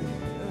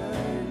couldn't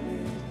earn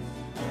it,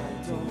 I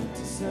don't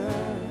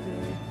deserve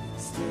it,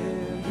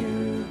 still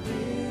you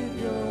give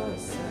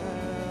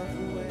yourself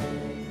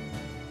away.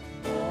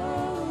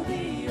 Oh,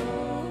 the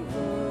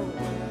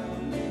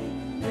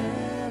overwhelming,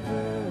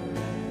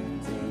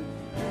 never-ending,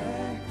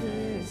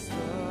 reckless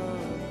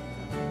love of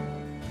God.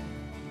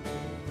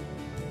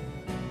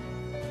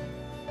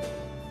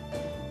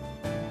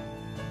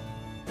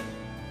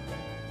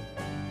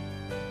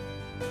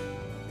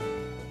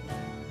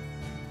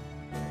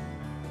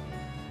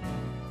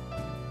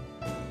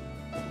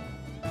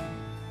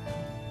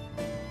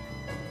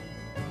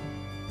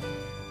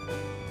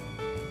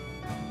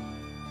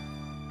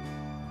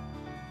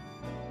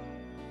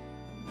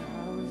 I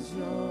was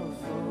your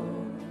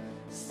foe,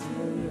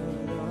 still your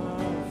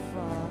love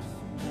fought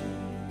for me.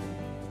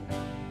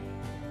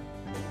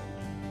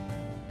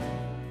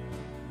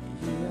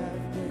 You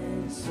have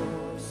been so,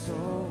 so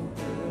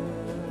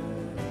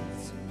good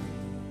to me.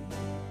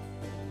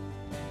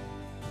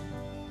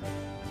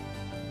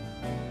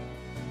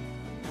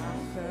 I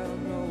felt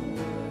no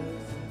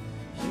worth,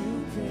 you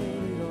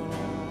paid it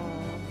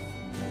all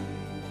for me.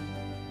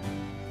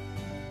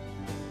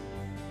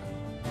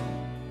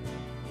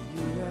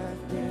 You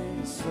have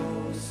been so,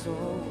 so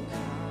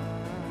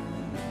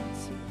kind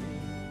to me.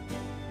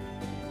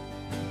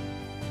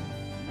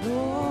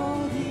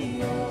 Oh,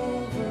 the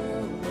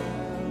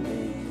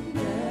overwhelming,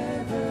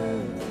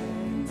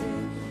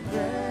 never-ending,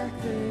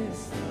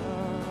 reckless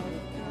love of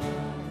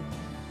God.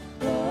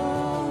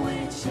 Oh,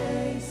 it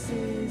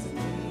chases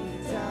me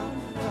down,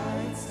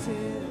 fights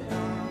till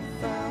I'm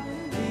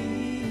found,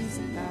 leaves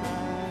the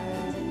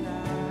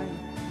 99.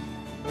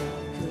 I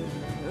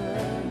couldn't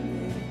earn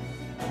it,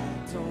 I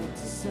don't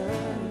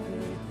deserve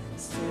it,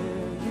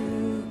 still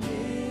you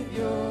give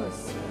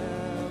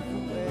yourself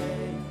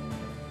away.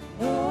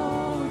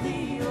 Oh,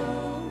 the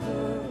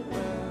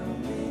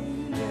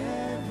overwhelming,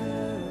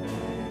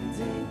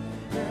 never-ending,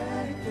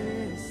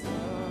 reckless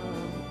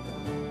love of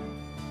God.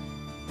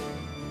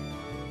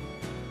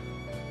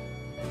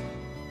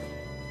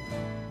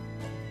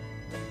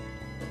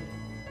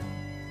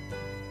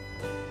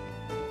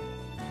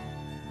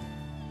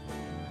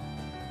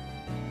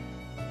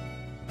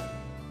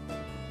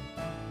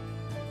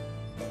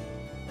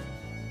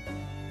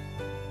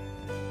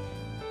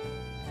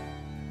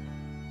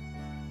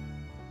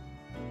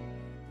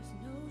 There's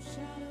no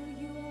shadow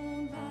you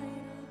won't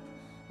light up,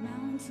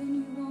 mountain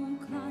you won't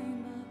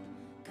climb up,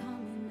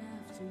 coming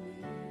after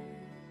me.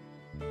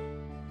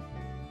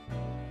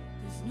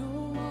 There's no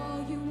wall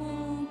you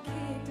won't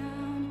kick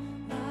down,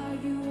 lie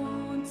you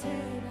won't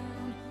tear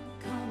down,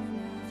 coming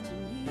after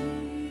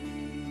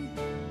me.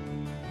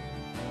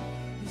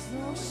 There's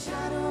no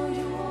shadow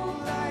you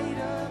won't light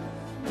up,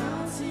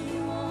 mountain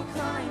you won't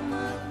climb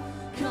up,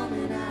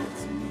 coming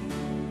after me.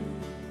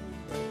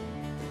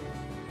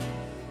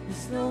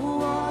 There's no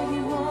wall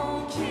you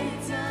won't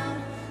kick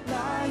down,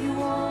 lie you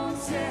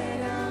won't tear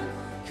down,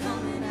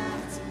 coming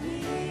after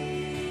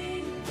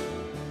me.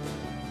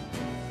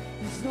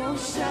 There's no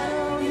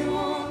shadow you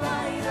won't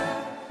light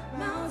up,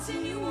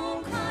 mountain you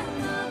won't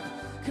climb up,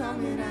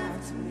 coming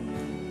after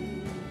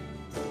me.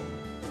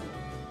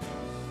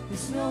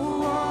 There's no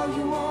wall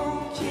you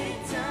won't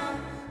kick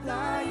down,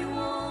 lie you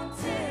won't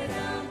tear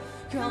down,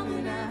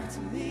 coming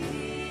after me.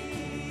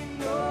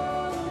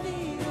 No,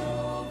 the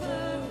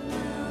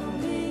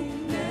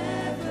overwhelming,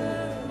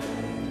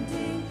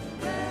 never-ending,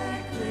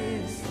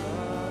 reckless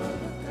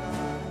love of God.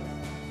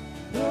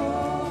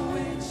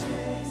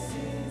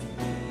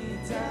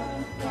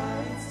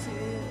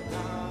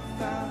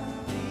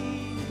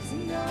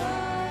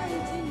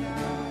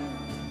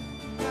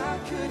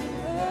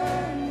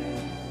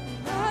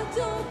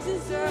 don't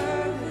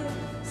deserve it.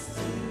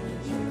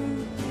 Still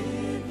you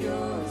give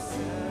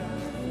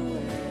yourself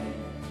away.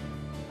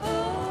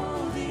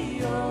 Oh,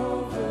 the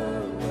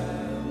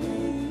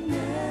overwhelming,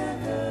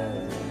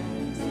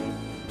 never-ending,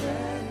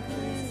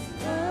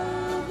 reckless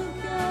love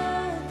of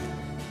God.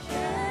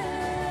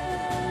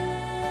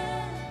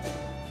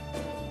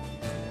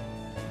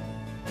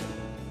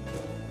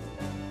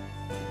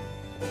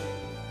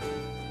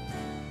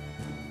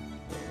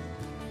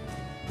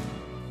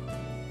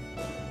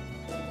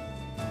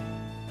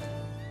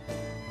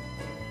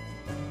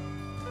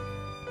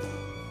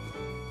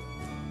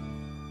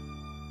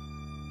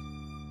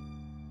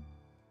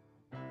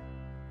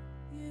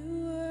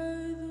 You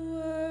were the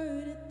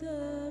Word at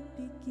the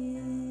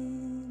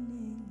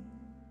beginning,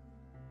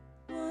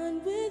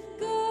 one with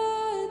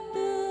God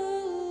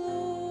the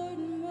Lord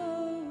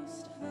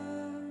Most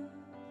High.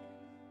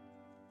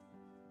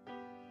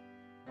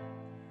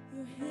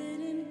 Your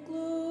hidden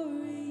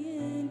glory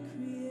in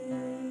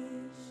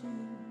creation,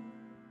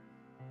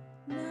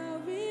 now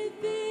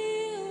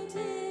revealed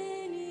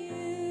in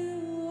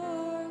you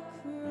are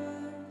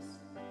Christ.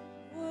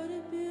 What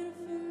a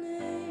beautiful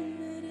name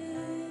it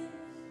is.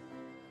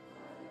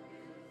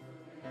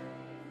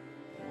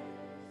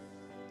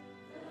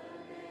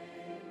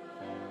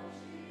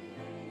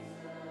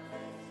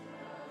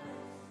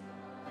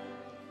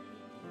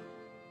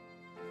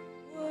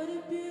 What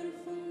a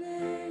beautiful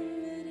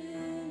name it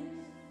is.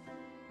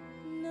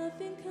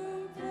 Nothing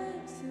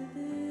compares to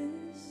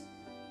this.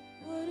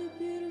 What a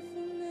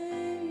beautiful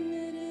name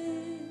it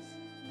is.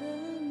 The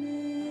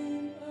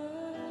name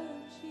of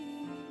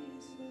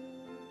Jesus.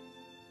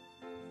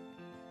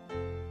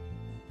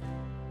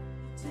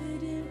 You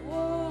didn't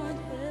want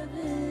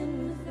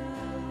heaven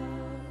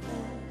without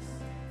us.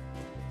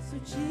 So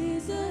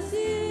Jesus,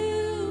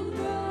 you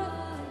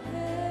brought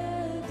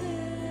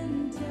heaven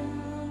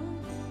down.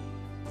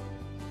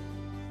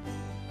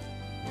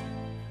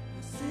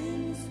 Your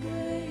sin was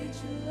great,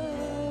 your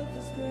love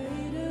was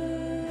greater.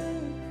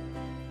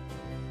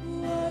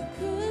 What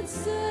could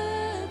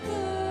separate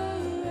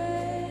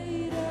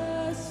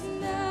us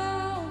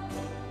now?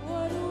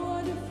 What a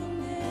wonderful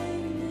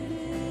name it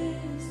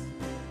is.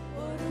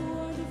 What a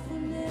wonderful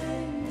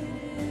name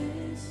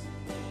it is.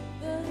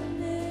 The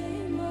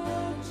name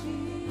of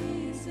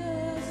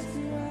Jesus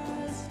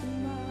Christ,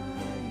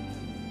 my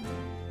King.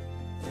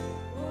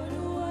 What a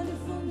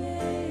wonderful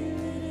name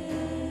it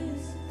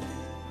is.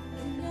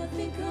 And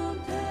nothing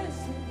compares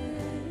to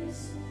this.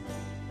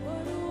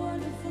 What a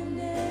wonderful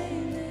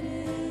name it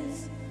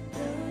is.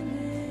 The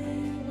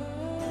name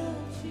of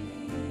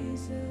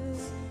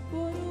Jesus.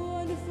 What a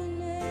wonderful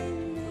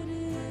name it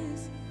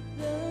is.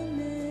 The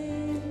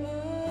name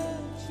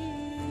of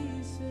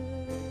Jesus.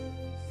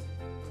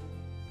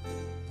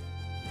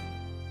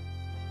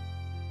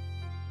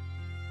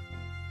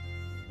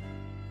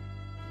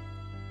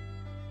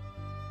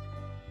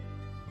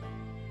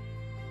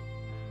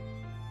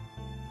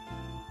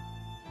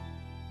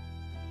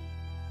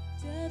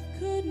 Death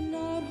could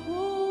not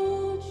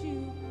hold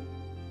you.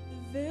 The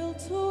veil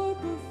tore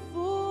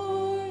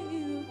before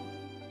you.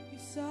 You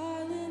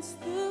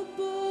silenced the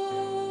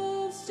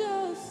boast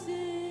of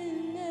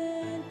sin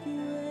and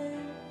grave.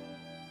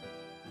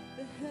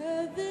 The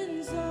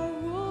heavens are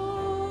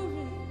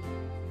roaring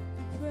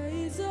the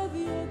praise of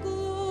your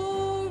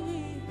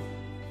glory.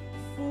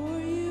 For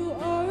you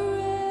are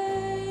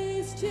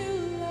raised to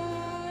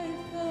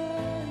life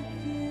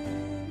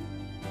again.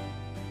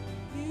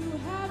 You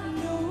have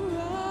no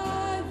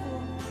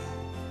rival.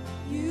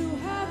 You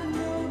have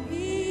no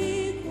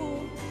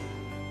equal.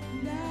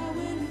 Now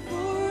and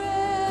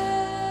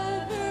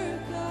forever,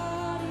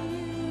 God, you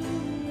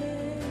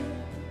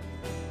reign.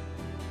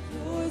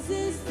 Yours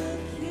is the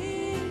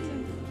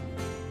kingdom.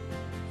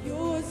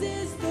 Yours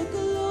is the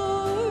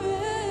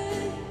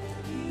glory.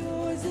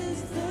 Yours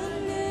is the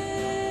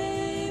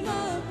name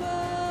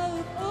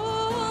above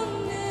all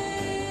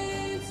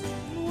names.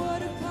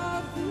 What a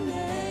powerful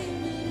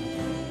name it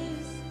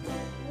is.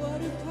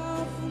 What a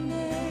powerful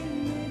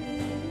name it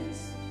is.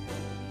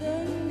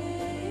 The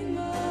name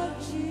of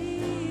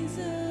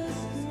Jesus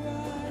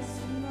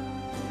Christ,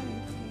 my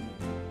King.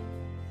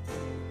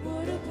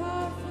 What a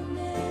powerful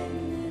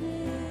name it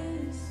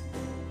is.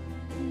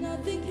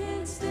 Nothing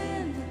can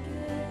stand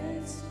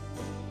against.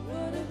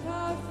 What a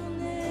powerful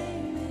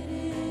name it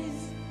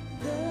is.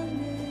 The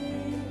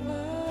name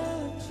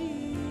of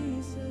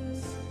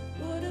Jesus.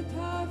 What a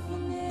powerful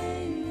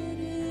name it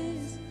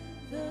is.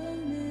 The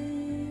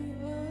name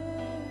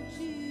of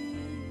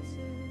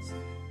Jesus.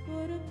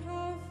 What a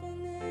powerful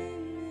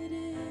name it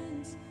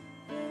is.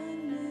 The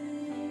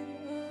name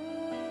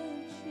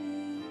of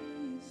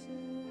Jesus.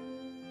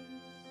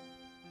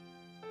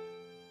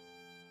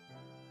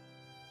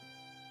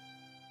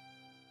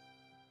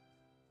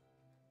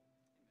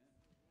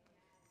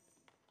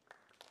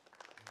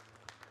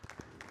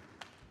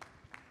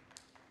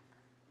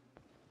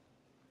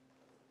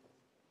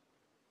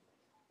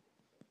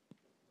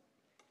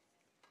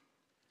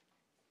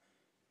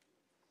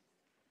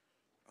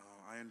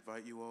 I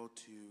invite you all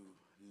to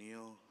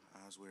kneel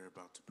as we're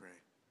about to pray.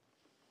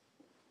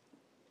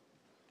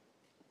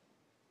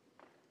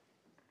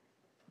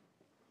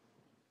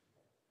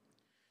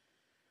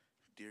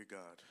 Dear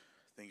God,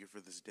 thank you for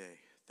this day.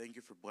 Thank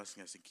you for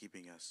blessing us and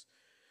keeping us.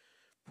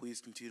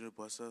 Please continue to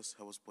bless us.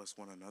 Help us bless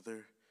one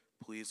another.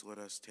 Please let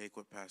us take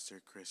what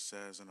Pastor Chris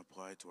says and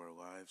apply it to our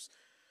lives.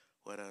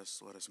 Let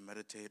us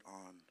meditate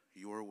on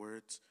your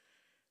words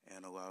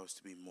and allow us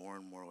to be more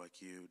and more like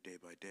you day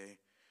by day.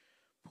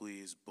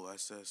 Please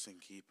bless us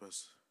and keep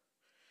us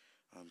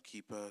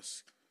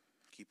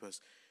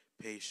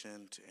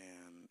patient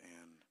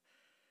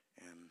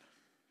and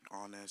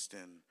honest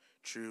and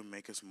true.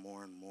 Make us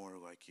more and more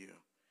like you.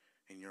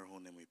 In your whole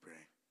name we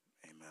pray.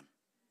 Amen.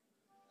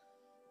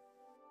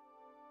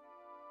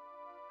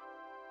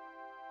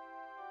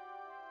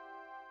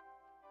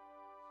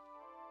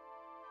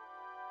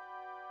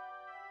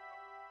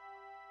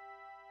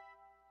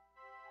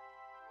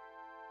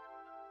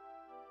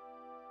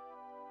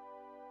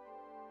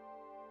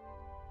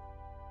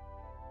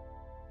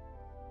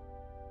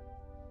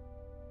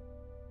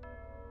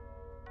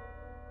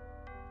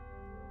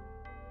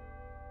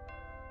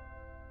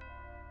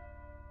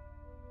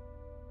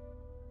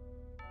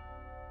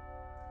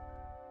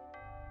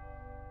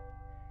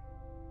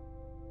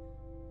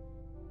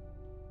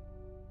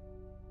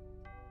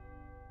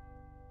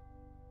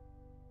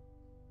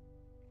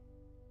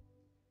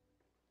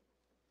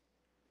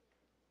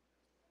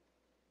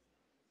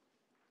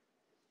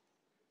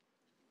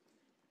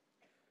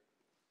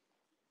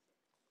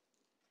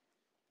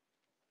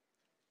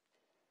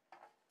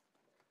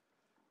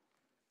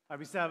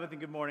 Happy Sabbath and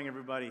good morning,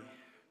 everybody.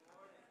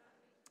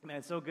 Man,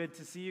 it's so good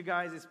to see you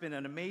guys. It's been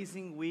an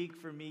amazing week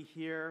for me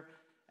here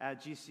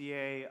at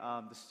GCA.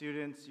 The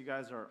students, you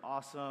guys are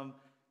awesome.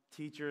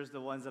 Teachers,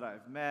 the ones that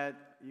I've met,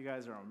 you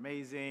guys are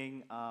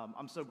amazing.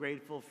 I'm so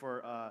grateful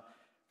for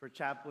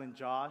Chaplain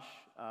Josh.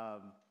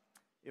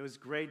 It was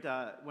great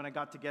when I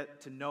got to get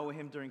to know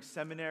him during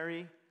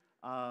seminary.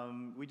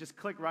 We just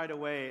clicked right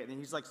away, and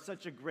he's like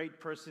such a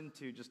great person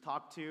to just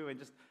talk to and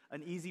just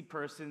an easy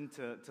person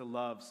to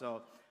love.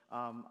 So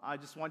I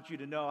just want you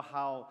to know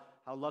how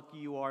lucky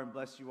you are and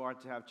blessed you are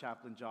to have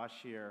Chaplain Josh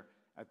here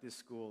at this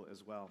school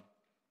as well.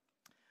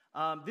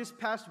 This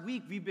past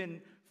week, we've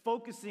been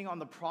focusing on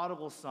the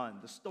prodigal son,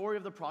 the story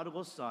of the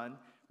prodigal son.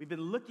 We've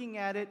been looking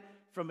at it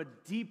from a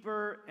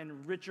deeper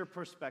and richer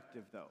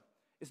perspective, though.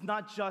 It's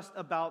not just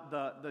about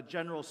the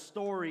general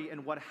story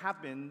and what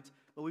happened,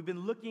 but we've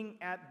been looking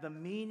at the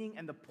meaning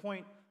and the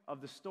point of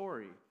the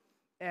story.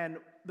 And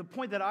the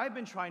point that I've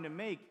been trying to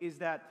make is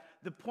that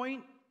the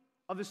point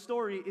of the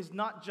story is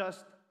not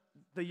just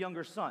the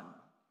younger son.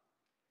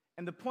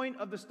 And the point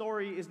of the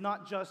story is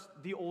not just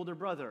the older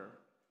brother.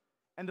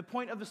 And the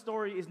point of the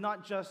story is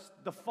not just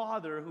the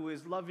father who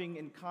is loving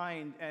and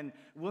kind and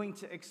willing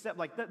to accept.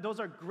 Those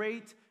are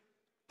great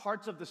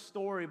parts of the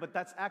story, but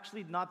that's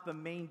actually not the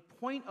main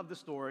point of the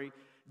story.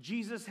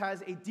 Jesus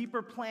has a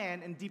deeper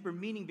plan and deeper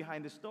meaning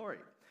behind the story.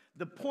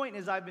 The point,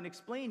 as I've been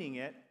explaining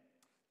it,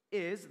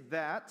 is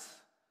that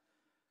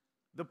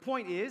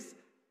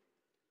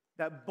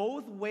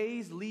both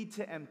ways lead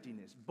to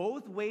emptiness.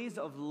 Both ways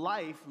of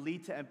life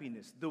lead to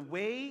emptiness. The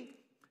way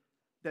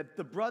that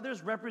the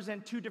brothers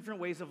represent two different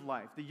ways of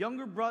life. The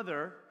younger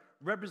brother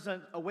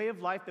represents a way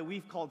of life that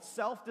we've called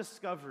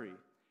self-discovery.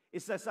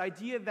 It's this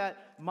idea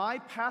that my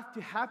path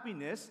to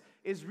happiness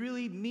is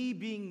really me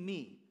being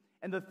me.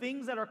 And the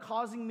things that are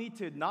causing me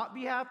to not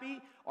be happy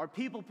are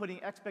people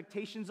putting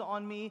expectations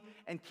on me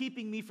and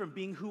keeping me from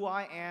being who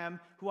I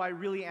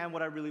really am,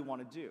 what I really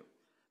want to do.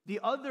 The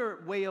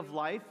other way of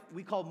life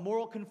we call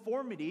moral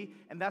conformity,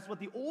 and that's what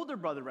the older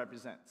brother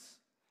represents.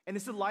 And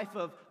it's a life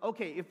of,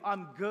 okay, if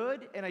I'm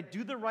good and I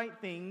do the right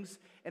things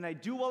and I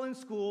do well in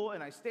school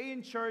and I stay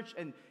in church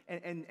and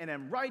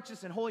I'm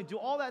righteous and holy, do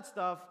all that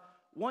stuff,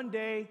 one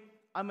day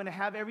I'm going to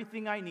have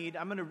everything I need.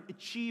 I'm going to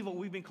achieve what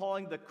we've been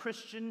calling the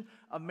Christian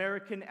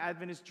American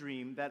Adventist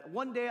dream, that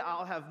one day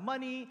I'll have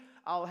money,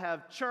 I'll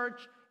have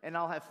church, and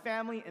I'll have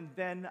family, and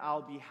then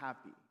I'll be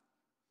happy.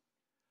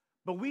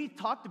 But we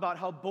talked about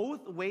how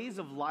both ways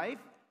of life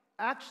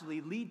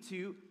actually lead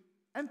to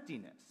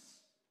emptiness.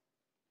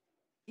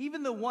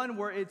 Even the one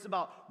where it's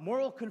about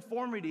moral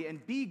conformity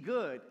and be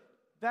good,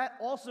 that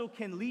also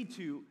can lead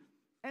to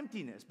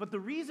emptiness. But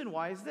the reason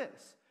why is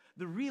this.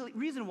 The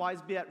reason why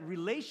is that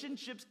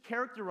relationships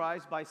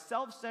characterized by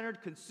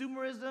self-centered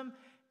consumerism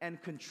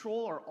and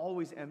control are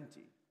always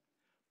empty.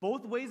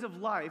 Both ways of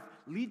life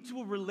lead to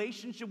a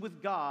relationship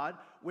with God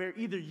where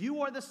either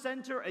you are the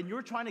center and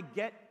you're trying to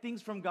get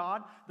things from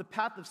God. The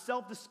path of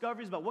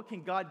self-discovery is about what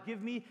can God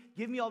give me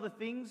all the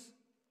things.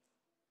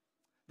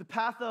 The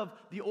path of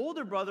the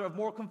older brother of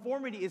moral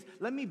conformity is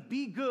let me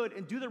be good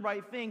and do the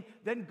right thing,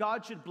 then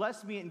God should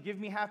bless me and give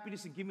me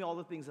happiness and give me all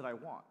the things that I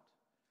want.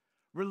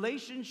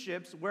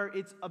 Relationships where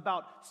it's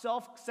about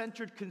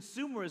self-centered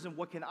consumerism,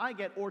 what can I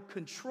get, or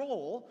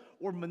control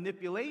or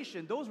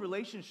manipulation, those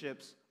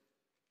relationships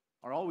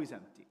are always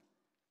empty.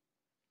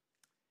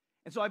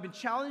 And so I've been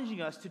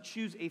challenging us to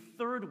choose a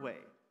third way.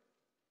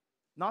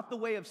 Not the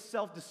way of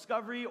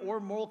self-discovery or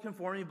moral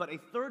conformity, but a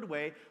third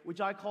way,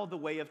 which I call the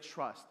way of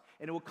trust.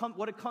 And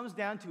what it comes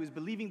down to is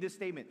believing this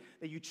statement,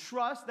 that you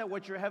trust that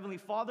what your Heavenly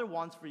Father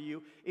wants for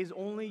you is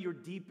only your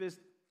deepest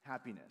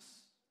happiness.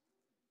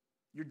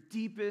 Your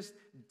deepest,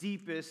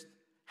 deepest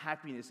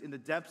happiness in the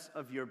depths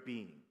of your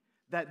being.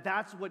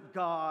 That's what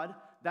God,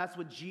 that's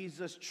what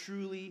Jesus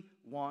truly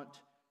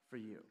want for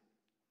you.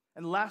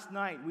 And last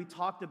night we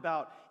talked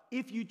about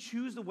if you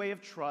choose the way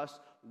of trust,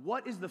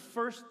 what is the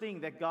first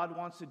thing that God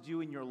wants to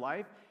do in your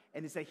life?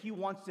 And it's that he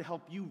wants to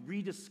help you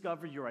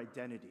rediscover your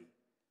identity.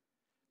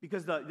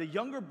 Because the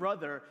younger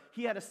brother,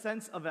 he had a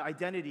sense of an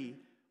identity.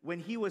 When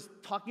he was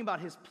talking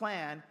about his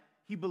plan,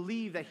 he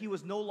believed that he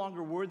was no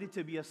longer worthy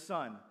to be a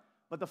son.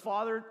 But the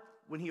father,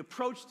 when he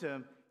approached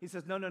him, he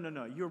says, no,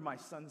 you're my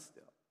son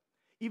still.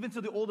 Even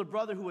to the older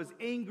brother who was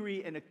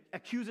angry and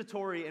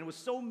accusatory and was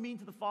so mean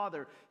to the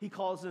father, he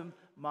calls him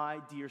my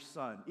dear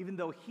son, even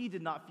though he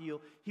did not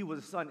feel he was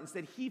a son.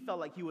 Instead, he felt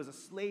like he was a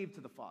slave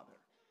to the father.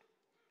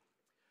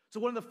 So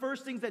one of the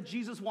first things that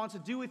Jesus wants to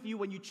do with you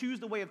when you choose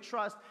the way of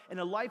trust and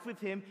a life with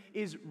him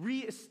is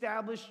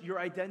reestablish your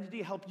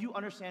identity, help you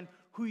understand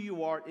who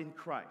you are in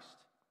Christ.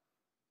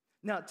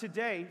 Now,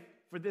 today,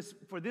 for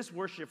this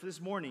worship, for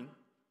this morning,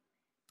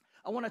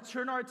 I want to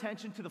turn our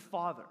attention to the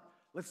Father.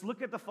 Let's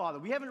look at the Father.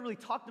 We haven't really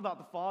talked about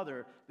the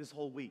Father this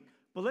whole week,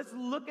 but let's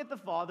look at the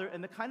Father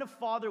and the kind of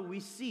Father we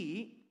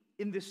see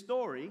in this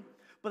story.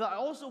 But I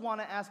also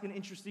want to ask an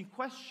interesting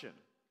question.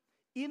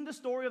 In the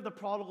story of the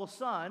prodigal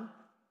son,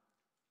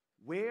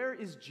 where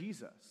is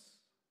Jesus?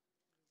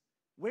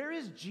 Where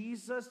is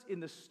Jesus in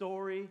the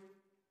story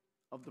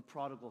of the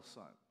prodigal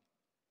son?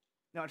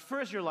 Now, at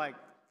first you're like,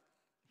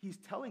 he's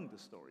telling the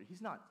story.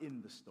 He's not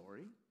in the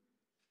story.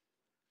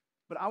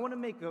 But I want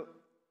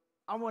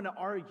to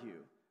argue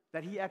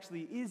that he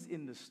actually is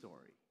in the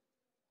story.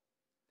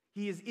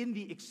 He is in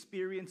the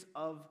experience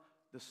of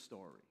the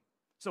story.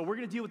 So we're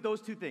going to deal with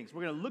those two things.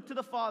 We're going to look to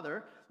the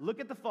Father, look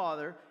at the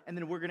Father, and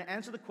then we're going to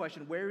answer the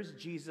question, where is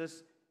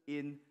Jesus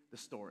in the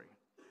story?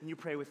 Can you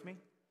pray with me?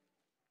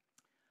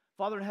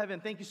 Father in heaven,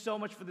 thank you so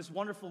much for this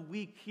wonderful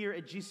week here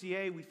at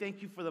GCA. We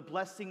thank you for the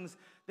blessings.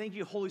 Thank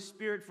you, Holy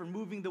Spirit, for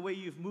moving the way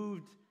you've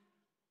moved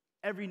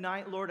every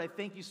night, Lord. I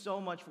thank you so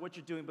much for what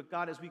you're doing. But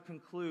God, as we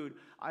conclude,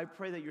 I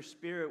pray that your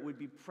Spirit would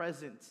be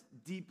present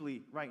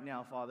deeply right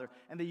now, Father,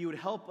 and that you would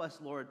help us,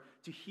 Lord,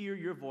 to hear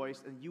your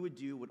voice, and you would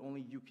do what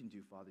only you can do,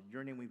 Father. In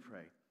your name we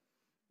pray.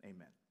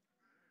 Amen.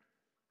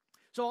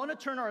 So I want to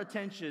turn our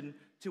attention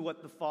to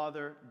what the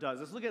Father does.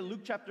 Let's look at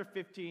Luke chapter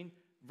 15,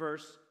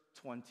 verse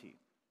 20.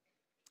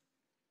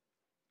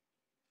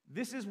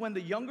 This is when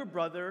the younger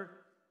brother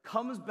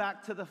comes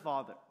back to the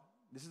father.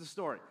 This is the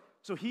story.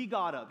 So he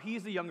got up. He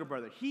is the younger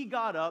brother. He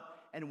got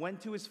up and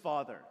went to his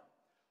father.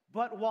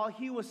 But while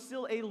he was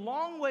still a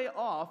long way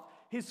off,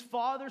 his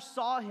father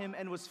saw him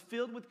and was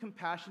filled with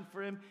compassion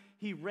for him.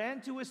 He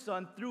ran to his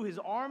son, threw his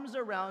arms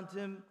around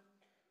him,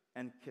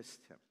 and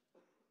kissed him.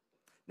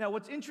 Now,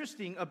 what's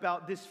interesting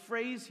about this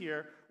phrase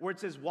here, where it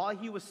says, while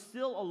he was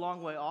still a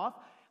long way off,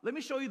 let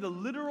me show you the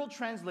literal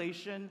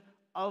translation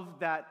of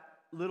that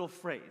little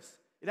phrase.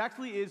 It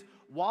actually is,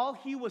 while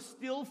he was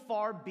still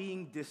far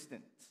being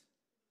distant.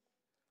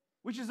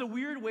 Which is a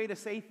weird way to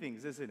say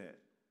things, isn't it?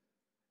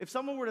 If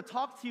someone were to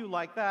talk to you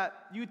like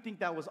that, you'd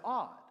think that was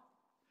odd.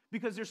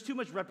 Because there's too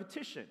much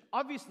repetition.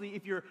 Obviously,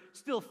 if you're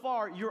still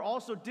far, you're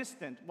also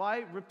distant.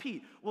 Why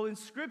repeat? Well, in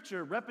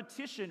Scripture,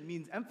 repetition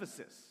means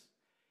emphasis.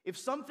 If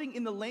something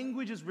in the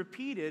language is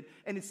repeated,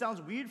 and it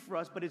sounds weird for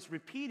us, but it's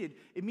repeated,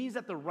 it means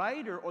that the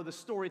writer or the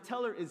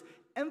storyteller is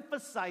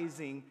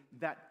emphasizing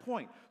that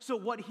point. So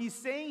what he's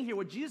saying here,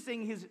 what Jesus is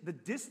saying is the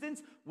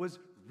distance was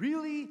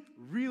really,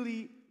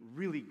 really,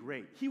 really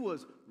great. He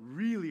was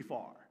really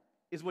far,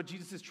 is what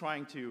Jesus is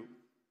trying to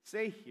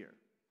say here.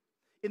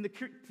 In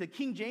the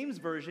King James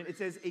Version, it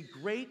says a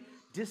great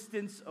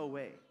distance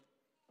away.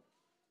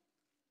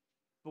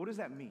 But what does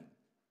that mean?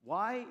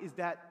 Why is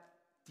that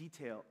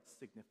detail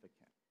significant?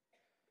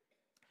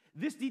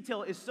 This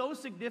detail is so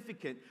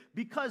significant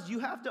because you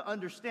have to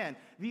understand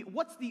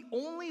what's the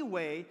only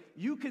way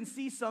you can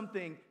see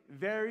something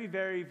very,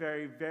 very,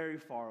 very, very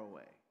far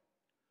away?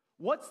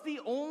 What's the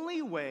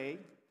only way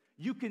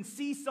you can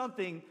see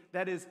something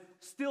that is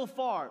still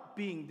far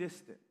being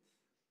distant?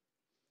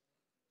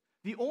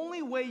 The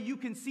only way you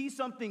can see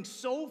something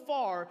so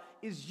far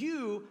is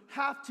you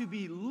have to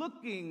be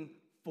looking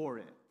for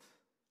it,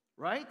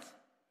 right?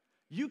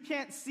 You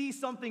can't see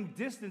something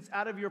distant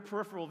out of your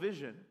peripheral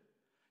vision.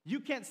 You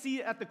can't see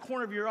it at the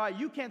corner of your eye.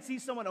 You can't see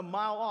someone a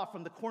mile off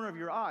from the corner of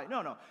your eye.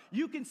 No.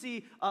 You can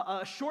see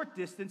a short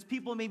distance,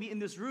 people maybe in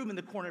this room in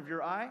the corner of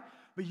your eye,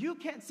 but you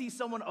can't see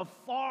someone of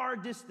far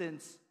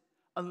distance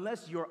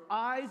unless your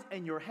eyes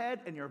and your head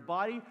and your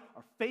body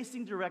are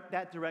facing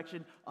that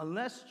direction,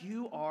 unless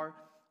you are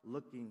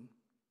looking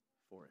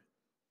for it.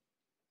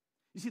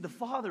 You see, the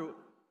father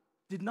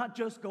did not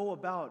just go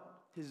about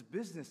his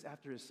business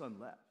after his son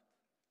left.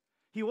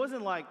 He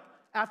wasn't like,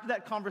 after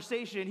that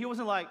conversation, he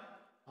wasn't like,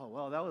 oh,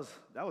 well, that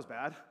was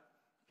bad.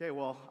 Okay,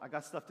 well, I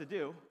got stuff to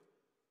do.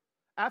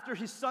 After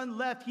his son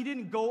left, he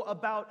didn't go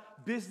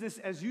about business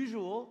as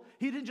usual.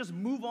 He didn't just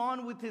move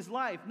on with his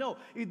life. No,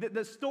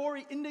 the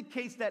story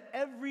indicates that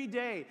every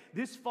day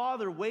this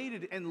father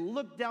waited and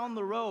looked down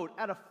the road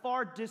at a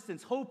far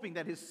distance, hoping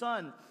that his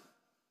son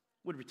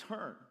would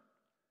return.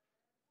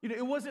 You know,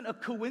 it wasn't a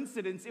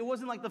coincidence. It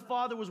wasn't like the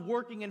father was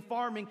working and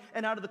farming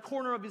and out of the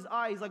corner of his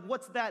eye, he's like,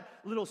 what's that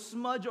little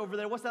smudge over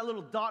there? What's that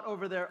little dot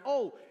over there?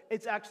 Oh,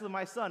 it's actually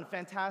my son.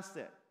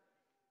 Fantastic.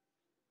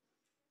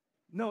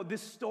 No,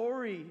 this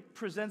story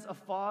presents a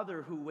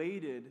father who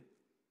waited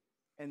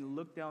and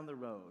looked down the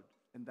road,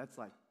 and that's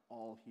like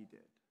all he did.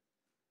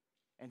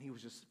 And he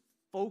was just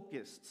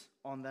focused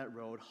on that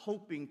road,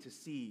 hoping to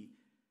see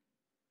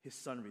his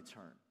son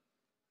return.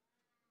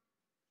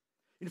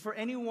 And for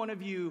any one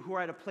of you who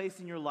are at a place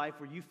in your life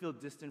where you feel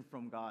distant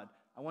from God,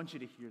 I want you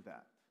to hear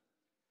that.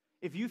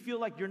 If you feel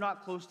like you're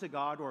not close to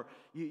God, or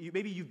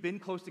maybe you've been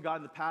close to God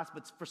in the past,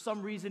 but for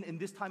some reason in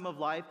this time of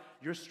life,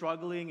 you're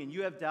struggling and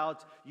you have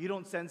doubts, you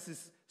don't sense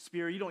His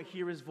Spirit, you don't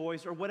hear His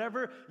voice, or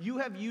whatever you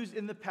have used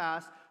in the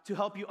past to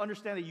help you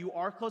understand that you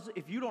are close,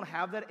 if you don't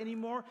have that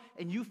anymore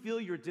and you feel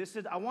you're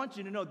distant, I want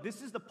you to know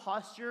this is the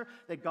posture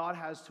that God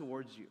has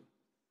towards you.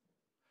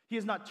 He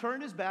has not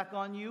turned His back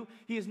on you.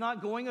 He is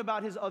not going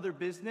about His other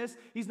business.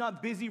 He's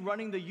not busy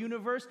running the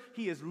universe.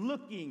 He is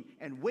looking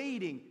and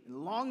waiting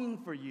and longing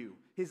for you.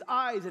 His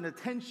eyes and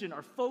attention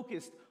are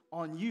focused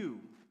on you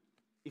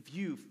if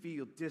you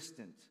feel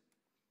distant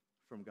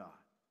from God.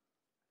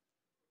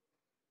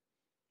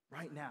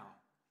 Right now,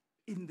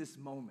 in this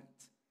moment,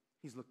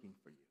 He's looking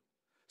for you.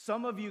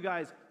 Some of you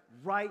guys,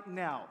 right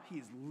now, He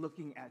is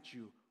looking at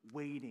you,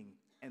 waiting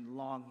and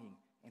longing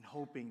and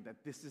hoping that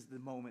this is the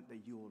moment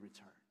that you will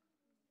return.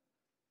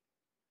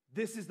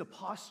 This is the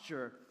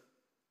posture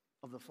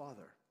of the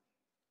Father.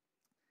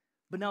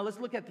 But now let's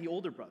look at the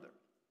older brother.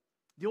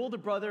 The older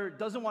brother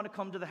doesn't want to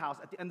come to the house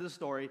at the end of the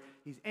story.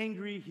 He's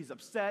angry, he's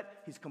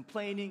upset, he's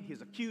complaining,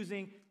 he's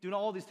accusing, doing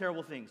all these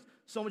terrible things.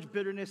 So much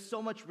bitterness, so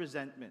much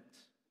resentment.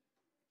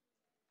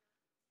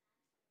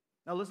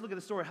 Now let's look at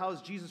the story. How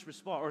does Jesus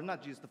respond? Or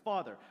not Jesus, the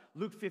Father.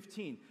 Luke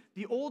 15.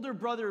 The older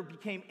brother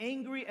became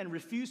angry and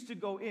refused to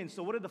go in.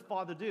 So what did the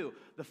father do?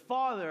 The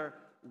father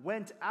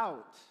went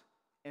out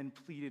and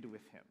pleaded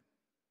with him.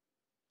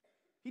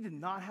 He did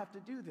not have to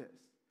do this.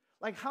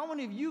 Like, how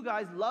many of you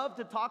guys love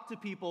to talk to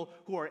people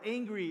who are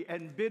angry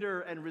and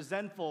bitter and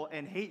resentful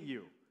and hate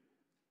you?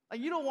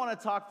 Like, you don't want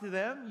to talk to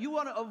them. You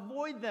want to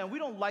avoid them. We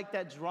don't like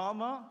that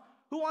drama.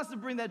 Who wants to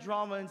bring that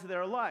drama into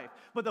their life?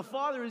 But the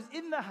father is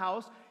in the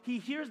house. He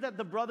hears that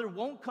the brother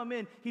won't come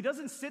in. He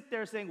doesn't sit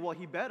there saying, well,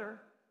 he better.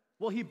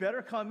 Well, he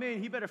better come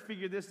in. He better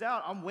figure this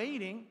out. I'm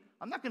waiting.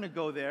 I'm not going to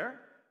go there.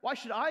 Why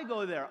should I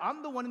go there?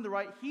 I'm the one in the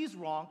right. He's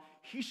wrong.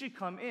 He should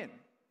come in.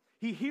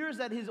 He hears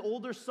that his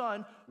older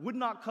son would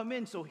not come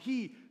in, so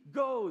he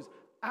goes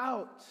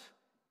out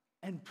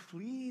and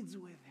pleads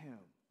with him.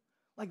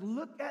 Like,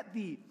 look at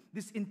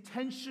this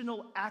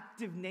intentional,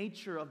 active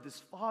nature of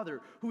this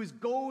father who is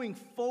going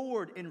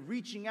forward and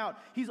reaching out.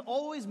 He's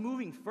always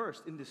moving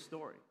first in this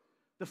story.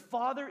 The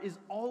father is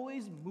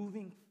always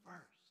moving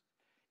first.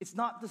 It's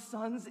not the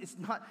sons,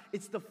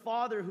 it's the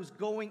father who's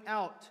going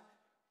out.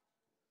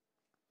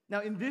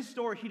 Now, in this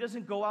story, he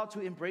doesn't go out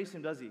to embrace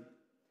him, does he?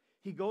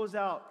 He goes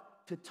out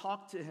to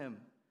talk to him,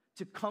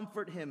 to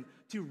comfort him,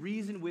 to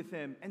reason with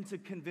him, and to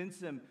convince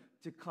him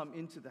to come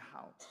into the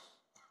house.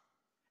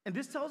 And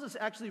this tells us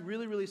actually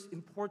really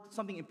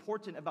something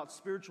important about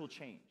spiritual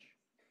change.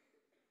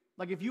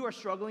 Like, if you are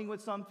struggling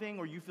with something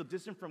or you feel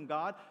distant from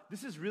God,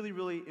 this is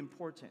really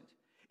important.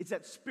 It's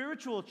that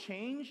spiritual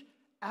change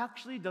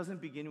actually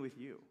doesn't begin with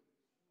you.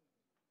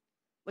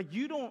 Like,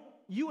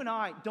 you and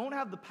I don't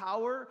have the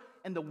power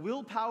and the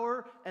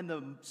willpower and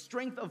the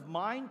strength of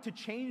mind to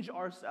change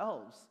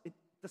ourselves.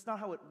 That's not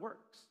how it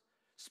works.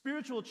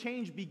 Spiritual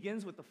change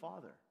begins with the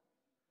Father.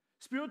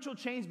 Spiritual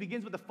change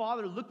begins with the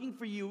Father looking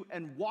for you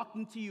and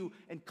walking to you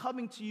and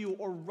coming to you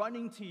or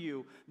running to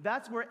you.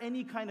 That's where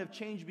any kind of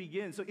change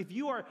begins. So if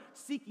you are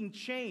seeking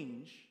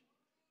change,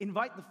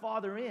 invite the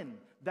Father in.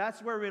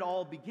 That's where it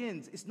all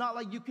begins. It's not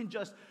like you can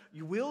just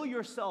will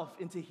yourself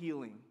into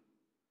healing.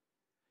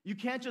 You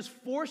can't just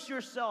force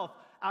yourself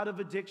out of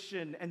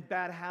addiction and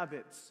bad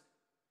habits.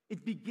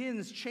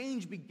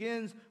 Change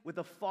begins with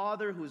a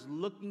father who is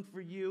looking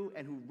for you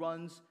and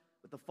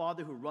with the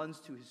father who runs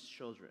to his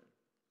children.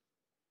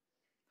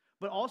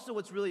 But also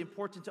what's really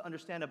important to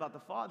understand about the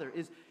father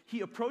is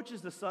he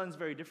approaches the sons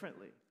very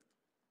differently.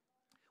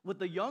 With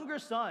the younger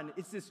son,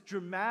 it's this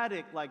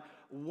dramatic, like,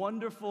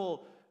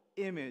 wonderful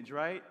image,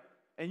 right?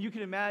 And you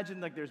can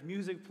imagine, like, there's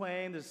music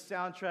playing, there's a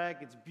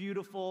soundtrack, it's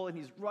beautiful, and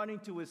he's running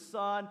to his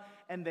son,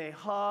 and they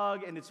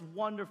hug, and it's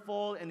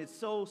wonderful, and it's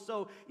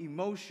so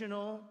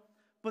emotional.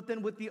 But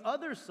then with the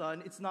other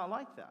son, it's not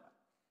like that.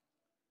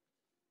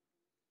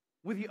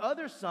 With the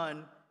other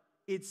son,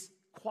 it's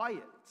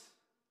quiet,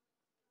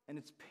 and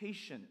it's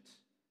patient,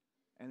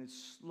 and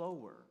it's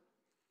slower.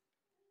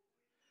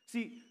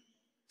 See,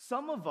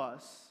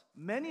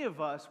 many of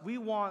us, we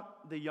want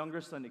the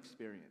younger son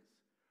experience,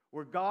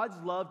 where God's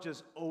love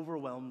just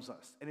overwhelms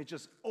us, and it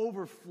just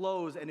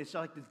overflows, and it's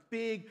like this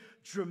big,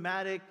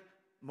 dramatic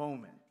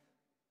moment.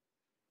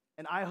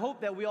 And I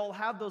hope that we all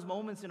have those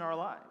moments in our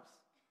lives.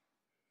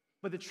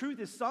 But the truth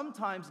is,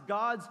 sometimes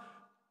God's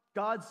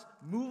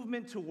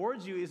movement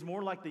towards you is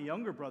more like the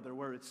younger brother,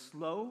 where it's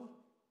slow,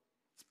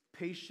 it's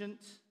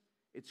patient,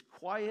 It's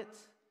quiet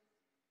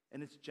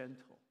and it's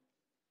gentle.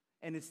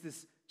 And it's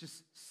this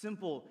just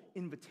simple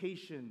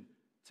invitation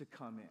to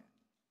come in.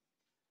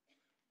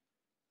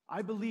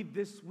 I believe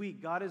this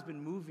week God has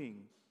been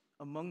moving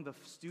among the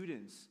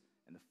students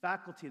and the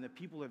faculty and the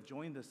people who have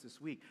joined us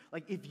this week.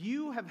 Like, if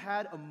you have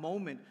had a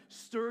moment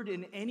stirred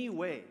in any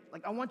way,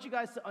 like, I want you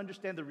guys to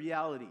understand the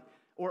reality.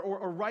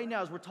 Or right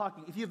now as we're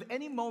talking, if you have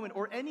any moment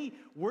or any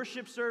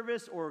worship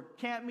service or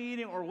camp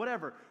meeting or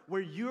whatever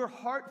where your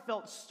heart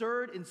felt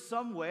stirred in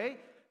some way,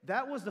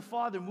 that was the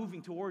Father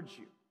moving towards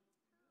you.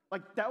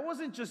 Like, that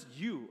wasn't just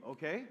you,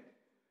 okay?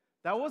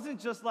 That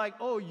wasn't just like,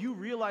 oh, you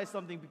realized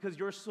something because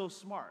you're so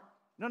smart.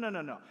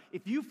 No.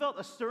 If you felt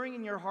a stirring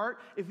in your heart,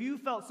 if you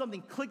felt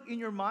something click in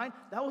your mind,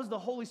 that was the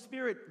Holy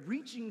Spirit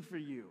reaching for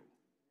you.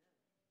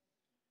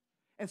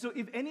 And so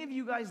if any of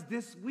you guys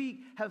this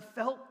week have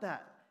felt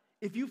that,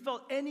 if you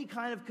felt any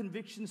kind of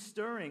conviction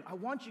stirring, I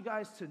want you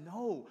guys to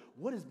know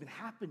what has been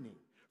happening.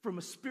 From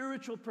a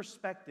spiritual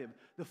perspective,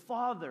 the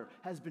Father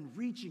has been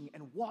reaching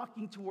and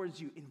walking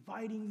towards you,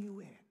 inviting you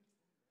in.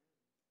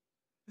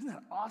 Isn't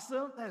that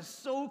awesome? That is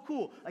so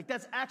cool. Like,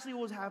 that's actually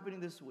what was happening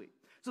this week.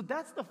 So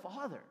that's the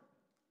Father.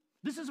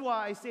 This is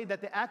why I say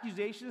that the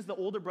accusations the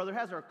older brother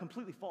has are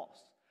completely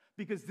false.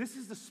 Because this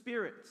is the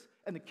spirit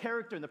and the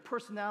character and the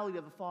personality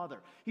of the Father.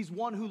 He's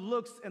one who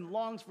looks and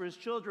longs for his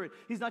children.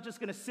 He's not just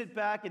going to sit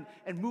back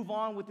and move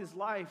on with his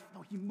life.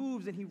 No, he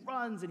moves and he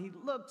runs and he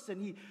looks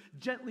and he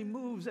gently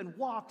moves and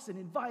walks and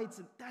invites.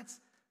 And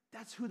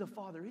that's who the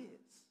Father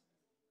is.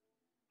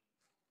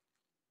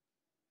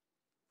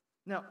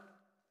 Now,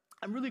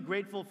 I'm really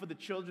grateful for the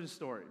children's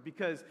story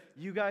because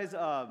you guys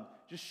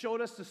just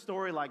showed us the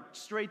story like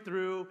straight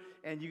through,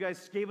 and you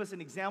guys gave us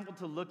an example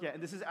to look at.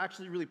 And this is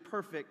actually really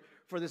perfect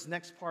for this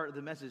next part of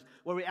the message,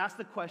 where we ask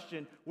the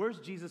question, where's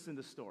Jesus in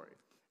the story?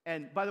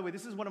 And by the way,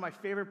 this is one of my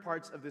favorite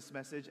parts of this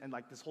message and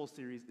like this whole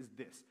series is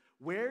this.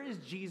 Where is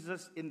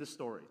Jesus in the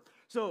story?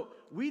 So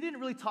we didn't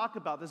really talk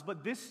about this,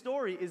 but this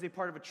story is a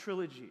part of a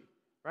trilogy,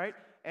 right?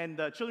 And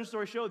the children's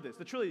story showed this.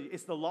 The trilogy,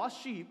 it's the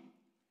lost sheep,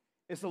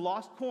 it's the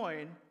lost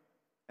coin,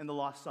 and the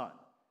lost son.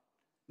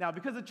 Now,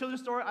 because of the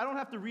children's story, I don't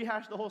have to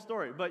rehash the whole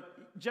story,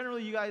 but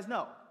generally you guys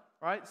know,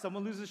 right?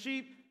 Someone loses a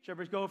sheep,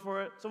 shepherds go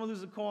for it. Someone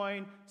loses a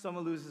coin,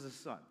 someone loses a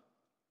son.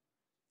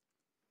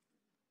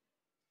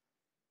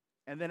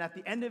 And then at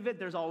the end of it,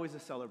 there's always a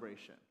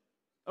celebration.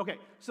 Okay,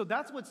 so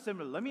that's what's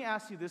similar. Let me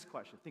ask you this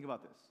question. Think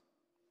about this.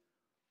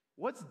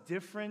 What's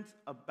different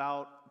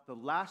about the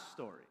last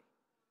story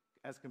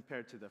as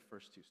compared to the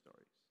first two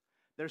stories?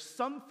 There's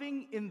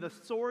something in the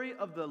story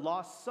of the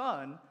lost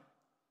son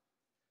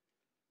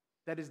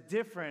that is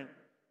different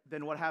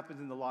than what happens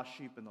in the lost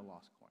sheep and the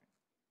lost coin.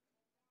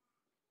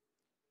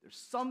 There's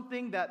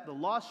something that the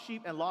lost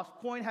sheep and lost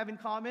coin have in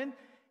common,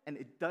 and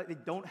they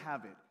don't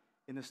have it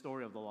in the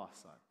story of the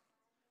lost son.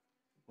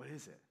 What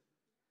is it?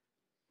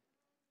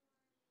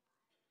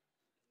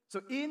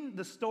 So in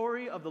the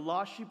story of the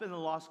lost sheep and the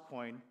lost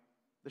coin,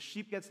 the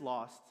sheep gets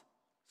lost,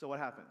 so what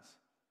happens?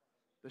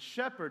 The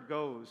shepherd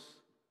goes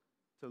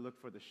to look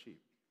for the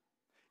sheep.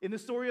 In the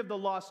story of the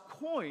lost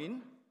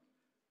coin,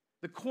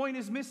 the coin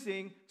is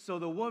missing, so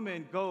the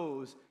woman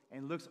goes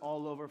and looks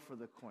all over for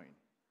the coin.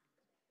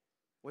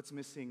 What's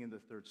missing in the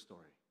third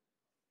story?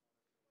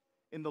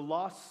 In the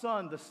lost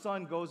son, the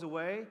son goes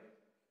away,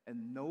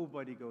 and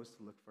nobody goes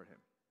to look for him.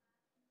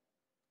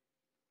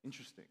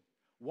 Interesting.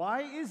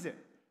 Why is it?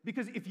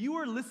 Because if you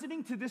were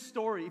listening to this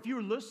story, if you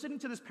were listening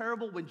to this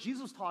parable when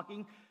Jesus was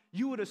talking,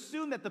 you would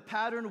assume that the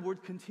pattern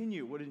would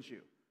continue, wouldn't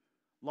you?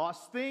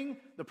 Lost thing,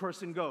 the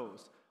person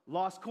goes.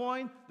 Lost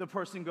coin, the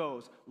person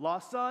goes.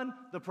 Lost son,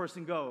 the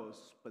person goes.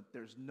 But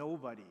there's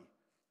nobody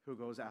who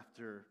goes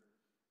after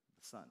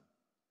the son.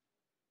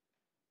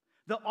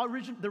 The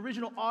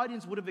original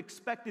audience would have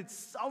expected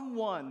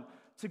someone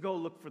to go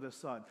look for the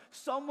son,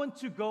 someone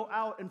to go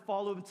out and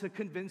follow him to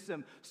convince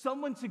him,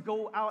 someone to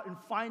go out and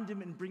find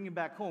him and bring him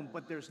back home.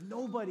 But there's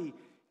nobody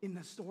in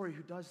the story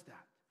who does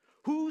that.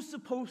 Who's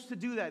supposed to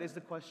do that is the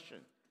question.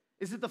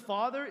 Is it the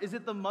father? Is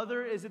it the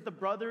mother? Is it the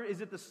brother?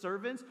 Is it the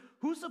servants?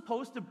 Who's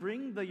supposed to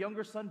bring the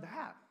younger son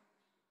back?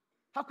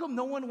 How come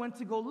no one went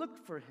to go look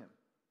for him?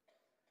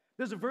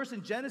 There's a verse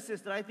in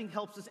Genesis that I think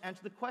helps us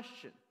answer the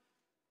question.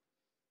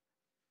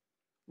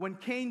 When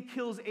Cain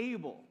kills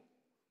Abel,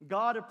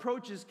 God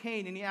approaches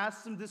Cain and he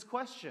asks him this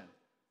question.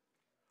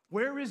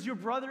 Where is your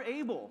brother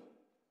Abel?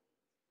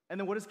 And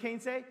then what does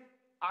Cain say?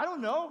 I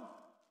don't know.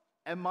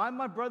 Am I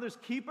my brother's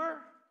keeper?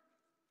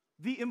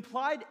 The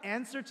implied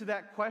answer to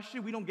that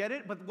question, we don't get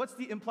it, but what's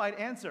the implied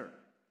answer?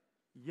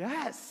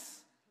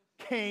 Yes,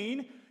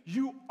 Cain,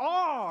 you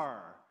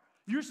are.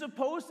 You're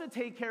supposed to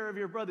take care of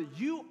your brother.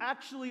 You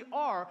actually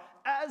are.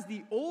 As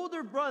the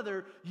older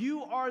brother,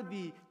 you are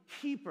the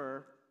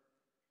keeper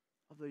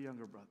of the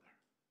younger brother.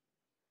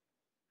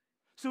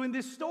 So in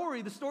this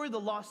story, the story of the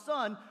lost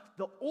son,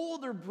 the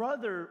older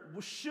brother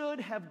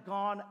should have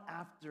gone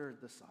after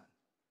the son,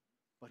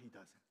 but he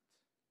doesn't.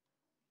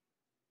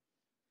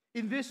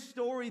 In this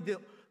story,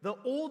 the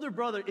older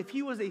brother, if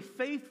he was a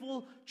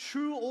faithful,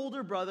 true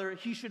older brother,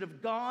 he should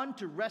have gone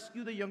to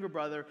rescue the younger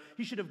brother.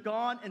 He should have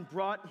gone and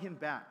brought him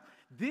back.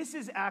 This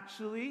is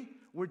actually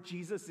where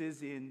Jesus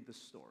is in the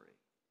story.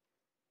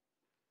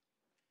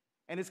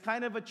 And it's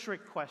kind of a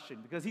trick question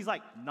because he's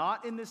like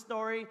not in this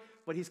story,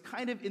 but he's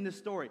kind of in the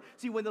story.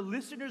 See, when the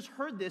listeners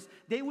heard this,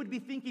 they would be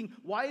thinking,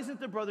 why isn't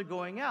the brother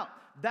going out?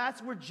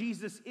 That's where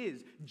Jesus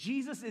is.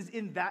 Jesus is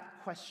in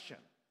that question.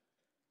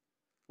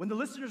 When the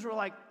listeners were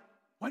like,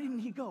 why didn't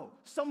he go?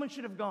 Someone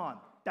should have gone.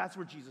 That's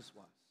where Jesus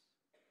was.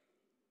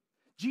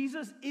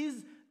 Jesus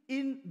is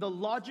in the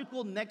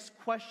logical next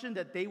question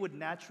that they would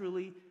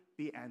naturally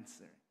be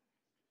answering.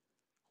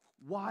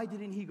 Why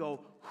didn't he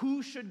go?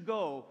 Who should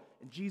go?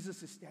 And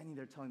Jesus is standing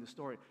there telling the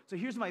story. So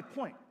here's my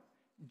point.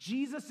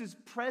 Jesus'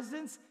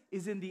 presence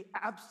is in the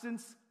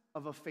absence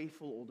of a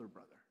faithful older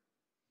brother.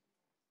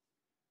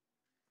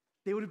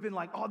 They would have been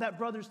like, oh, that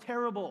brother's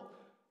terrible.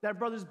 That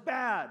brother's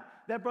bad.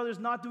 That brother's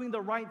not doing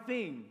the right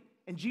thing.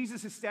 And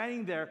Jesus is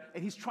standing there,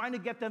 and he's trying to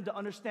get them to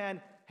understand,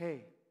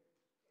 hey,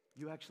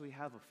 you actually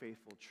have a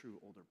faithful, true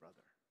older brother.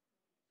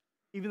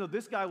 Even though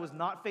this guy was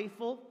not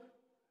faithful,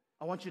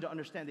 I want you to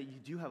understand that you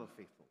do have a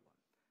faithful one.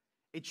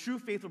 A true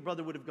faithful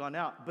brother would have gone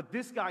out, but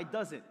this guy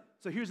doesn't.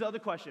 So here's the other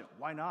question.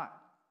 Why not?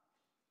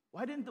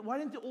 Why didn't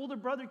the older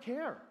brother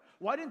care?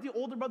 Why didn't the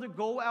older brother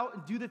go out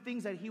and do the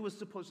things that he was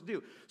supposed to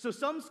do? So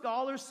some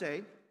scholars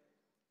say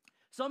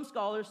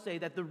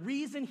that the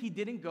reason he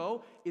didn't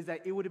go is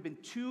that it would have been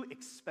too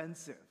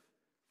expensive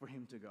for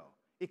him to go.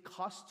 It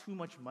cost too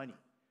much money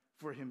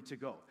for him to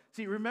go.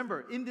 See,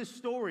 remember, in this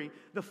story,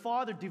 the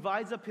father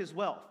divides up his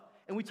wealth.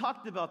 And we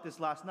talked about this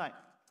last night.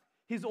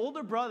 His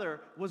older brother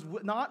was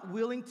not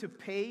willing to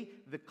pay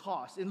the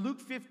cost. In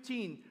Luke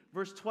 15,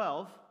 verse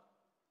 12,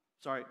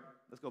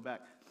 let's go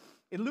back.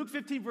 In Luke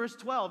 15, verse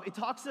 12, it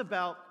talks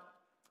about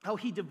how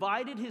he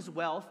divided his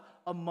wealth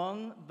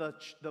among the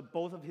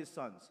both of his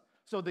sons.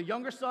 So the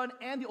younger son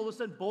and the older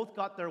son both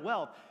got their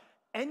wealth.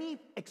 Any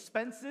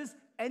expenses,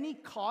 any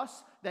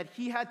costs that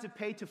he had to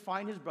pay to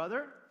find his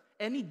brother,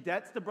 any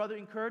debts the brother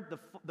incurred,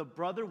 the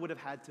brother would have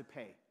had to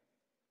pay.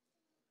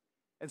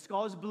 And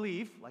scholars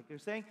believe, like they're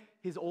saying,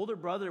 his older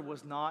brother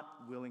was not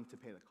willing to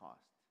pay the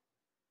cost.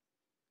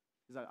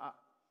 He's like,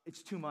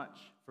 it's too much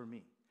for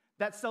me.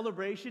 That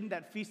celebration,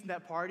 that feast, and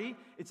that party,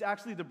 it's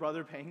actually the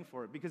brother paying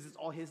for it because it's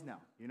all his now,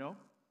 you know?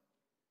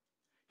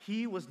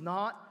 He was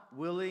not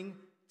willing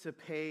to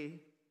pay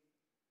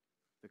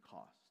the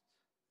cost.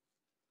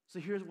 So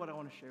here's what I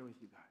want to share with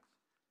you guys.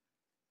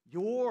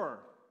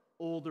 Your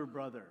older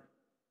brother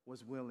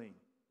was willing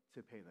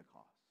to pay the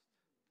cost.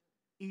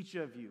 Each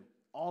of you,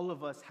 all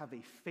of us have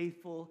a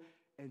faithful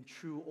and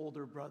true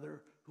older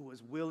brother who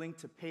was willing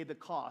to pay the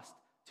cost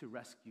to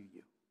rescue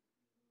you.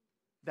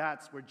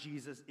 That's where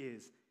Jesus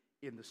is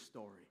in the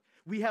story.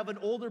 We have an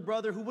older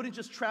brother who wouldn't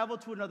just travel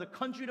to another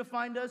country to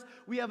find us.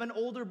 We have an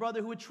older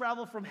brother who would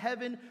travel from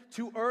heaven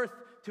to earth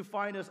to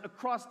find us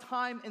across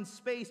time and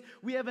space.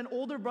 We have an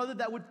older brother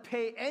that would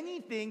pay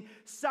anything,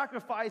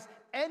 sacrifice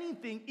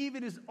anything,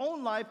 even his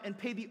own life, and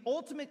pay the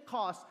ultimate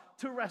cost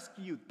to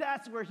rescue you.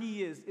 That's where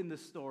he is in the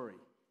story.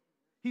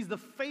 He's the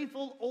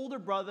faithful older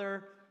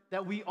brother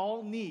that we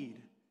all need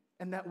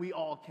and that we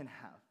all can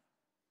have.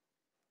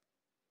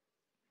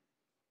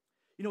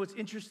 You know, what's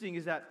interesting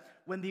is that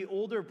when the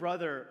younger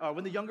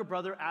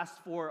brother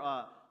asked for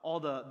all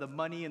the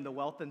money and the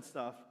wealth and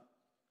stuff,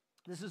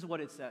 this is what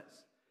it says.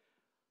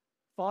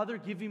 Father,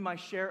 give me my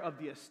share of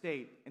the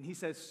estate. And he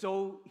says,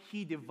 so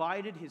he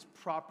divided his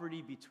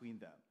property between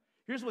them.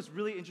 Here's what's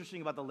really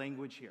interesting about the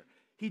language here.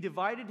 He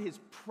divided his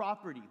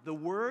property. The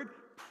word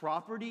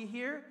property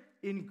here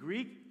in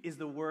Greek is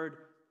the word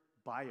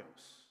bios.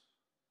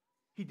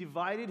 He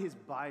divided his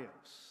bios.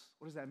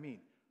 What does that mean?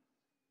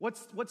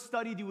 What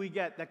study do we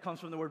get that comes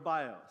from the word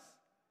bios?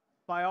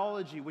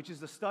 Biology, which is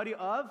the study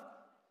of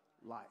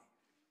life.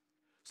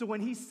 So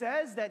when he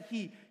says that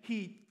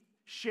he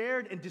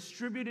shared and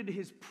distributed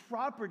his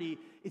property,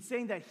 it's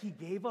saying that he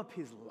gave up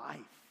his life.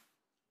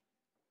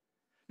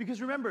 Because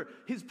remember,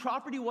 his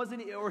property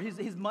wasn't, or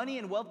his money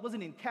and wealth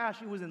wasn't in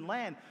cash, it was in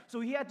land. So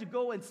he had to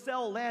go and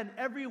sell land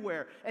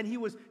everywhere. And he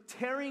was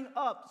tearing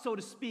up, so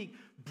to speak,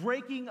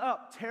 tearing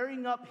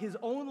up his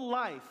own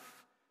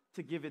life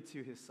to give it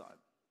to his son.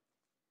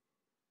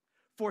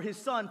 For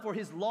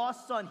his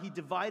lost son, he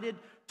divided,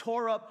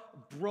 tore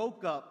up,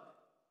 broke up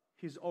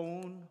his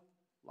own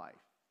life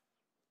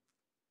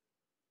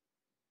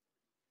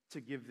to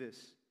give this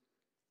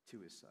to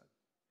his son.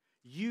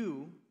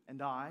 You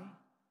and I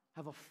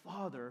have a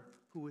Father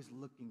who is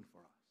looking for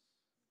us,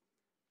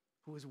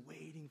 who is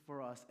waiting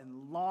for us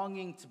and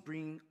longing to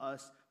bring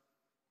us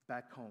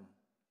back home.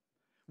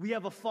 We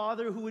have a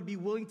Father who would be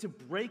willing to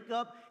break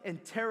up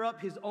and tear up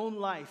his own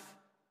life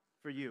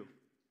for you.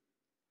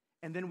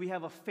 And then we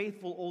have a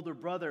faithful older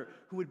brother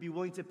who would be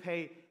willing to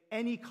pay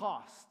any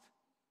cost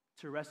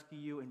to rescue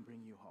you and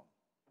bring you home.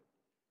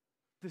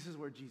 This is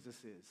where Jesus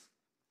is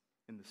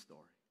in the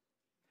story.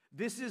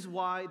 This is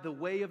why the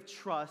way of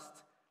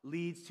trust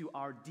leads to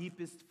our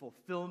deepest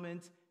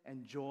fulfillment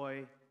and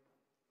joy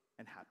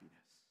and happiness.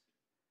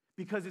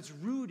 because it's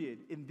rooted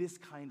in this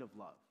kind of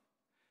love.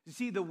 You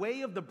see, the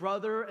way of the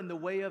brother and the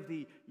way of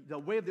the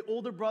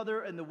older brother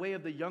and the way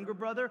of the younger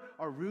brother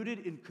are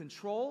rooted in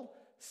control,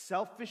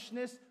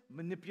 selfishness,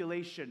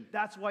 manipulation.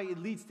 That's why it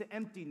leads to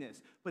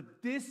emptiness.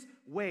 But this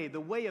way, the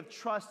way of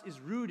trust, is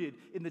rooted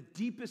in the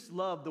deepest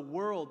love the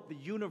world, the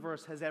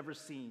universe has ever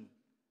seen.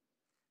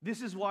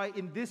 This is why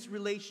in this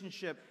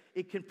relationship,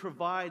 it can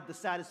provide the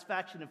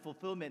satisfaction and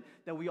fulfillment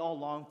that we all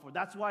long for.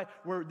 That's why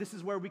this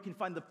is where we can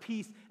find the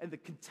peace and the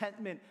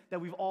contentment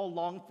that we've all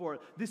longed for.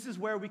 This is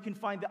where we can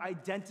find the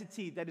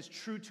identity that is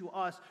true to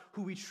us,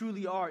 who we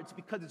truly are. It's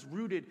because it's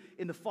rooted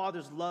in the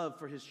Father's love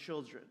for his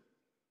children.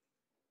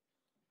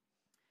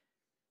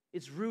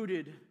 It's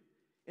rooted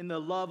in the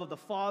love of the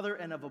Father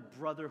and of a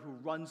brother who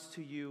runs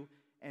to you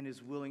and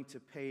is willing to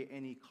pay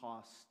any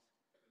cost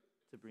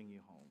to bring you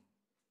home.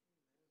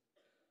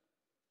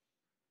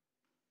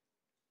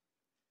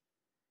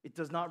 It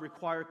does not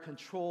require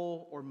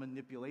control or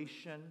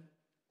manipulation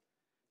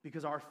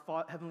because our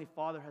Heavenly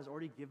Father has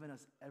already given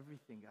us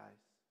everything, guys.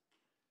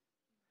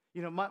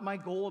 You know, my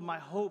goal and my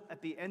hope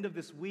at the end of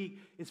this week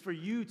is for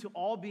you to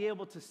all be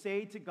able to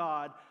say to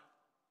God,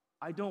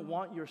 I don't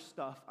want your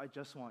stuff, I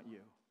just want you.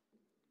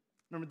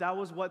 Remember, that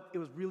was what it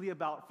was really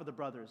about for the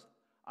brothers.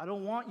 I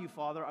don't want you,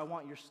 Father. I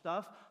want your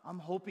stuff. I'm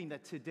hoping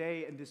that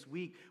today and this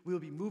week we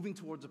will be moving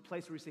towards a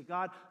place where we say,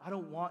 God, I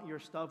don't want your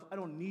stuff. I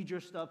don't need your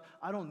stuff.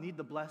 I don't need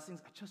the blessings.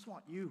 I just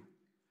want you.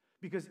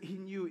 Because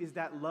in you is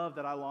that love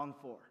that I long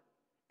for.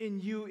 In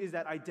you is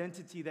that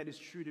identity that is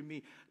true to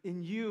me.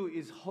 In you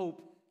is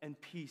hope and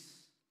peace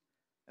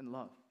and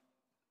love.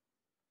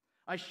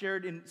 I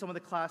shared in some of the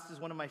classes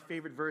one of my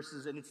favorite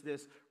verses, and it's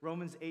this,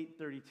 Romans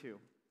 8:32.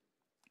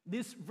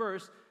 This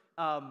verse,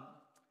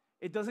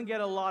 it doesn't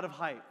get a lot of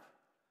hype,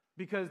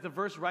 because the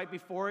verse right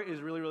before it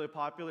is really, really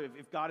popular.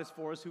 If God is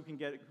for us, who can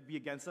be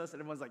against us? And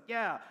everyone's like,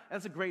 yeah,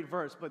 that's a great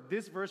verse. But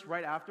this verse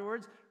right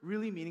afterwards,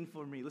 really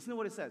meaningful for me. Listen to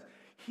what it says.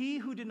 He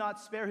who did not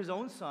spare his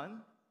own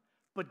son,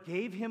 but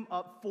gave him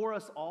up for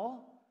us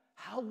all,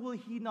 how will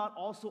he not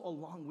also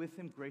along with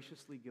him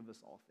graciously give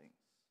us all things?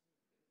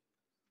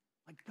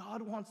 Like,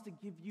 God wants to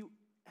give you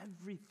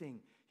everything.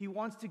 He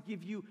wants to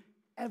give you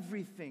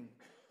everything.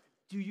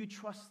 Do you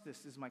trust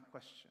this, is my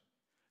question.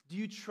 Do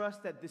you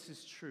trust that this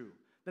is true?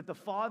 That the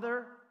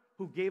Father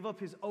who gave up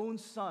his own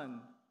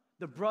son,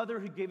 the brother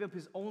who gave up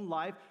his own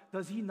life,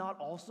 does he not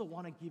also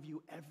want to give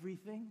you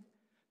everything?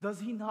 Does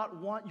he not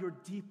want your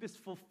deepest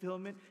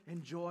fulfillment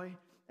and joy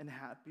and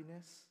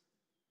happiness?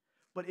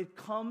 But it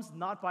comes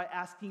not by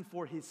asking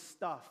for his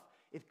stuff.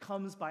 It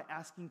comes by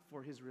asking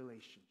for his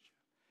relationship.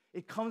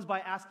 It comes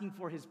by asking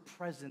for his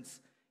presence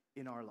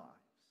in our lives.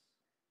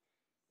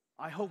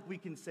 I hope we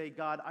can say,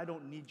 God, I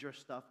don't need your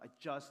stuff. I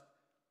just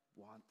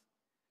want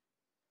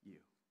you.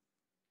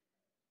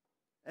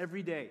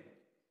 Every day,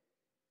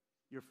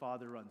 your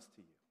Father runs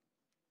to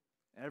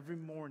you. Every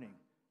morning,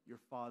 your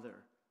Father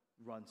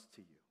runs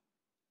to you.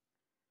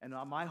 And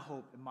my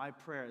hope and my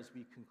prayer as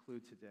we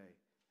conclude today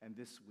and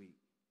this week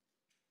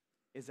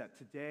is that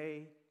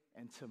today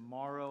and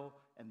tomorrow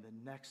and the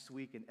next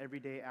week and every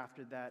day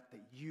after that,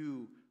 that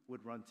you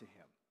would run to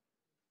him.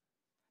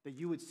 That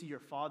you would see your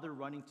Father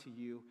running to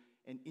you,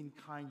 and in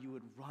kind you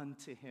would run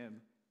to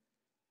him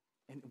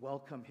and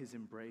welcome his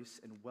embrace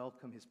and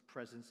welcome his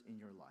presence in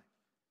your life.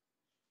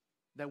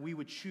 That we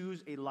would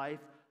choose a life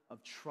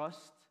of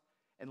trust,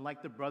 and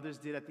like the brothers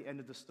did at the end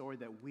of the story,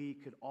 that we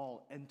could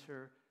all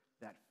enter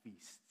that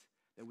feast,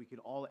 that we could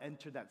all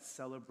enter that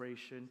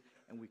celebration,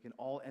 and we can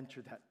all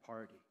enter that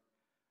party.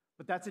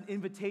 But that's an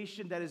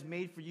invitation that is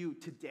made for you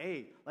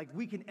today. Like,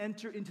 we can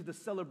enter into the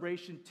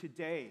celebration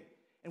today,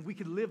 and we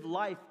can live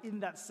life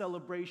in that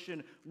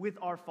celebration with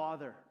our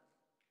Father,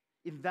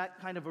 in that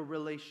kind of a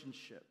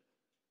relationship,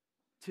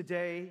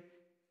 today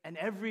and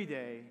every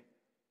day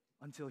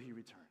until he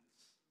returns.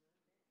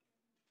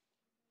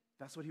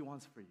 That's what he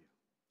wants for you.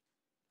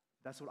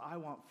 That's what I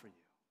want for you.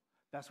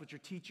 That's what your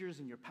teachers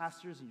and your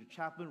pastors and your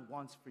chaplain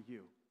wants for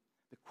you.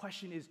 The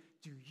question is,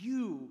 do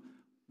you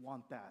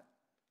want that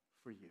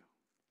for you?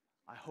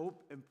 I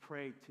hope and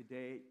pray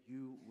today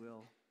you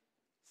will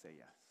say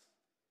yes.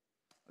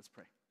 Let's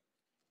pray.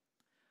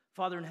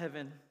 Father in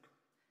heaven,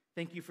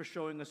 thank you for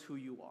showing us who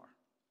you are.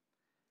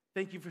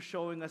 Thank you for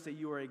showing us that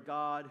you are a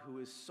God who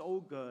is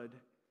so good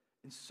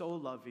and so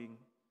loving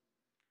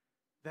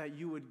that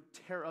you would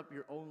tear up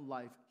your own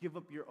life, give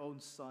up your own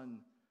son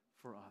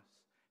for us.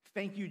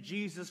 Thank you,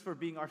 Jesus, for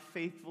being our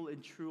faithful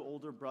and true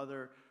older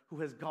brother who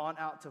has gone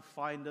out to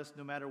find us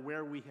no matter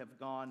where we have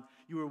gone.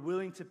 You were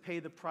willing to pay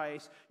the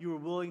price. You were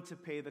willing to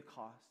pay the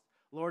cost.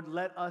 Lord,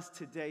 let us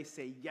today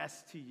say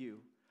yes to you.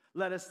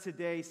 Let us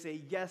today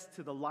say yes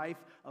to the life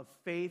of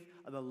faith,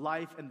 the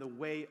life and the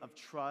way of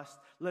trust.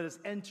 Let us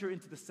enter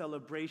into the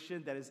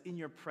celebration that is in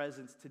your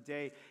presence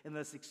today, and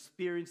let us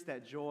experience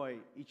that joy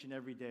each and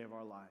every day of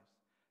our lives.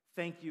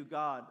 Thank you,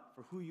 God,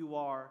 for who you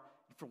are,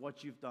 for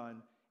what you've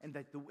done, and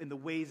that in the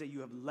ways that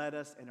you have led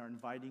us and are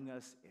inviting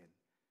us in.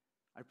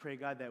 I pray,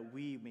 God, that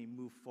we may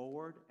move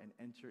forward and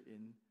enter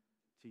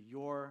into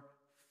your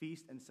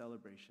feast and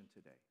celebration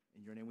today.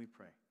 In your name we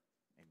pray.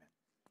 Amen.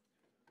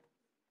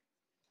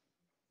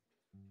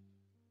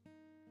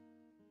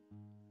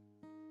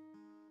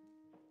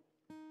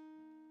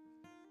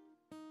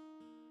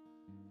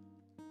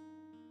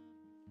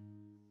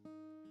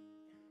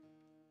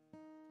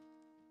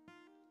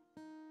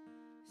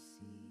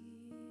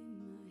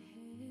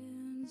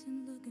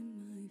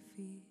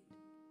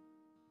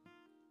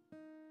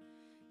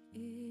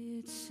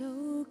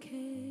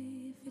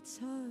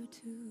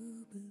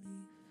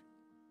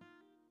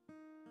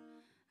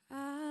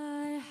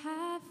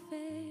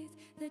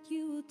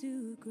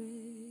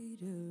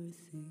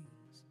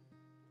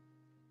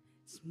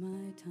 It's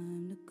my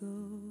time to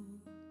go,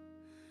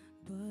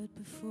 but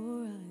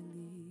before I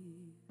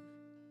leave,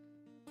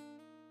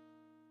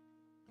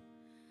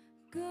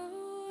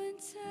 go and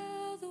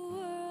tell the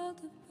world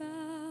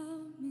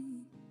about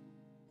me.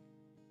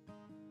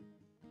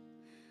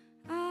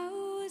 I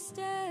was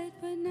dead,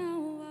 but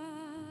now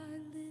I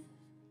live.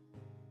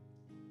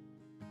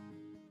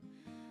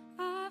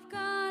 I've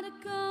gotta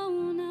go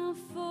now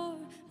for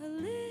a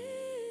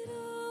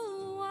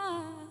little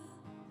while,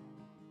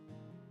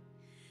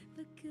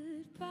 but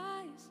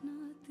goodbye is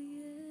not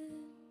the end.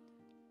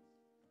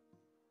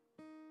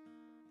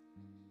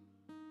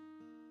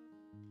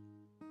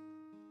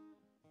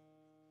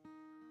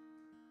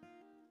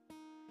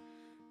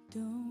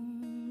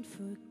 Don't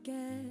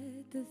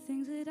forget the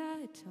things that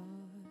I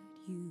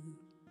taught you.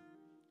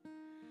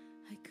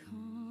 I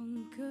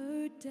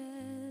conquered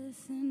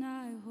death and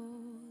I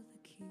hold the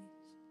keys.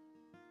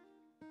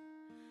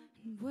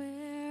 And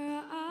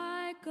where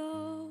I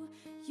go,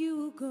 you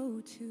will go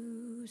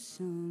to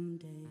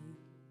someday.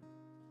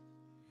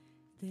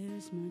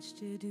 There's much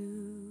to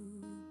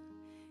do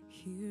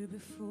here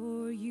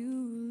before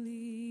you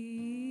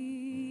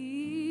leave.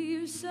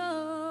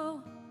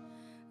 So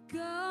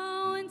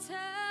go and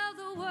tell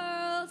the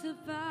world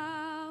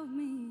about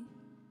me.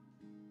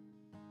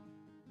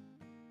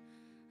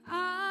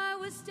 I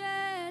was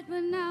dead,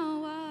 but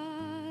now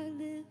I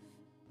live.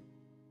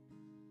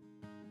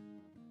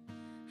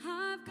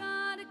 I've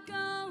gotta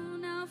go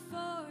now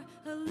for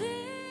a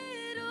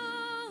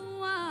little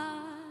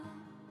while,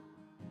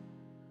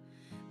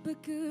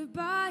 but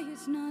goodbye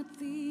is not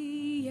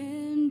the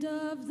end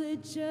of the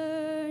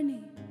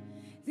journey,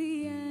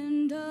 the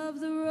end of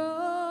the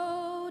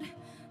road.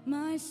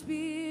 My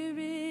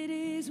spirit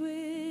is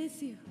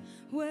with you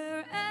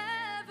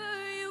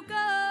wherever you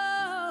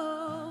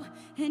go,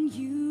 and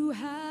you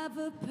have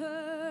a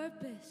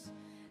purpose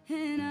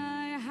and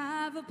I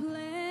have a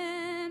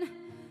plan.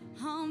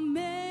 I'll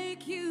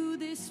make you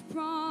this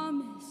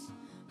promise,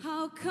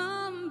 I'll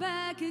come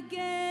back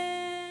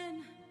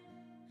again.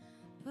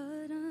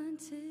 But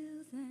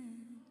until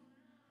then,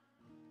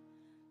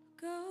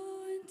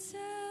 go and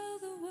tell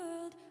the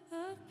world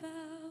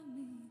about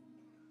me.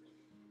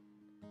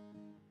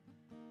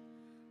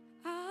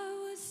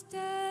 I was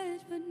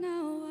dead, but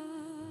now I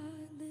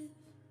live.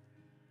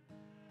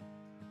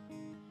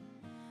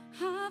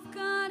 I've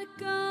gotta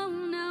go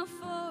now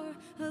for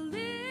a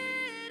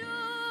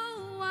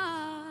little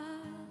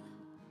while,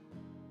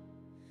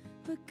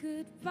 but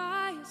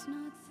goodbye is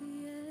not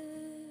the end.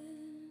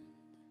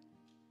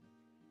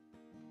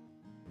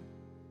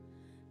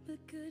 But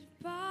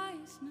goodbye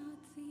is not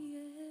the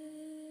end.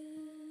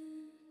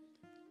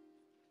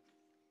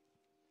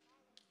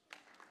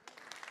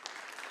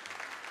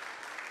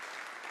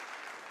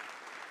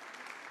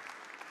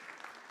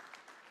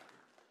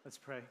 Let's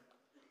pray.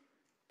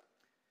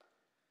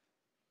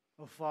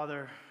 Oh,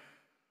 Father,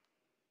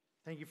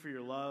 thank you for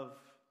your love.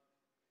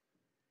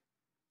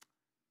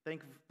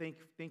 Thank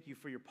you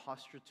for your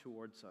posture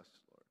towards us,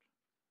 Lord.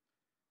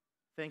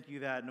 Thank you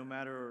that no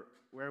matter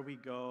where we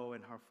go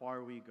and how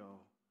far we go,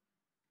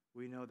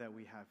 we know that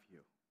we have you.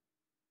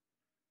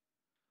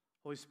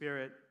 Holy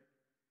Spirit,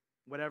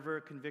 whatever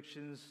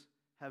convictions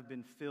have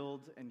been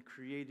filled and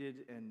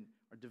created and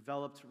are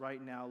developed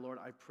right now, Lord,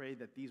 I pray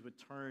that these would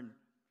turn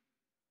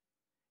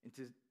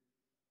into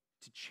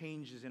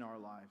changes in our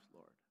lives,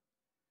 Lord.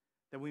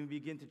 That we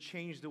begin to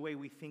change the way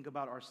we think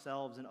about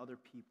ourselves and other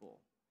people.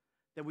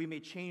 That we may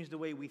change the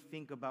way we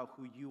think about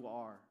who you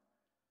are.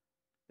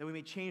 That we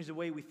may change the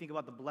way we think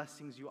about the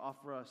blessings you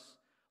offer us.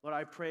 Lord,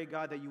 I pray,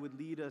 God, that you would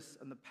lead us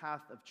on the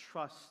path of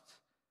trust.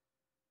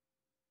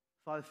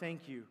 Father,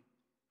 thank you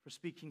for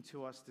speaking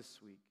to us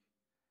this week.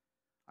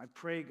 I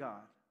pray,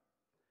 God,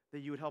 that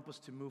you would help us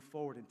to move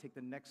forward and take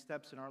the next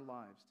steps in our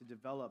lives to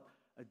develop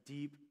a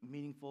deep,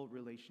 meaningful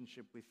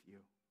relationship with you.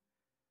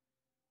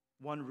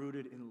 One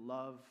rooted in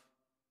love,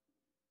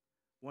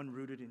 one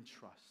rooted in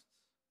trust.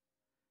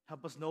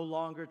 Help us no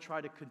longer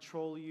try to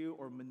control you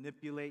or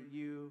manipulate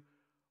you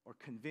or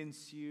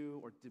convince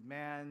you or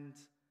demand,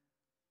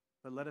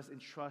 but let us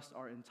entrust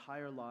our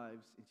entire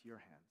lives into your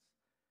hands.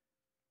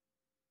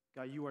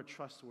 God, you are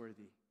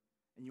trustworthy,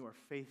 and you are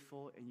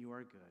faithful, and you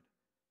are good.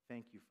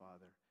 Thank you,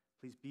 Father.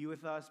 Please be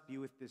with us, be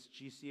with this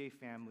GCA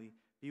family,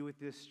 be with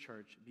this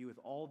church, be with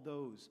all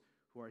those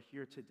who are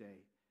here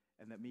today,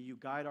 and that may you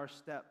guide our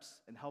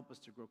steps and help us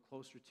to grow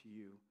closer to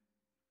you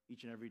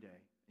each and every day.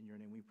 In your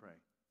name we pray.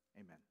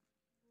 Amen.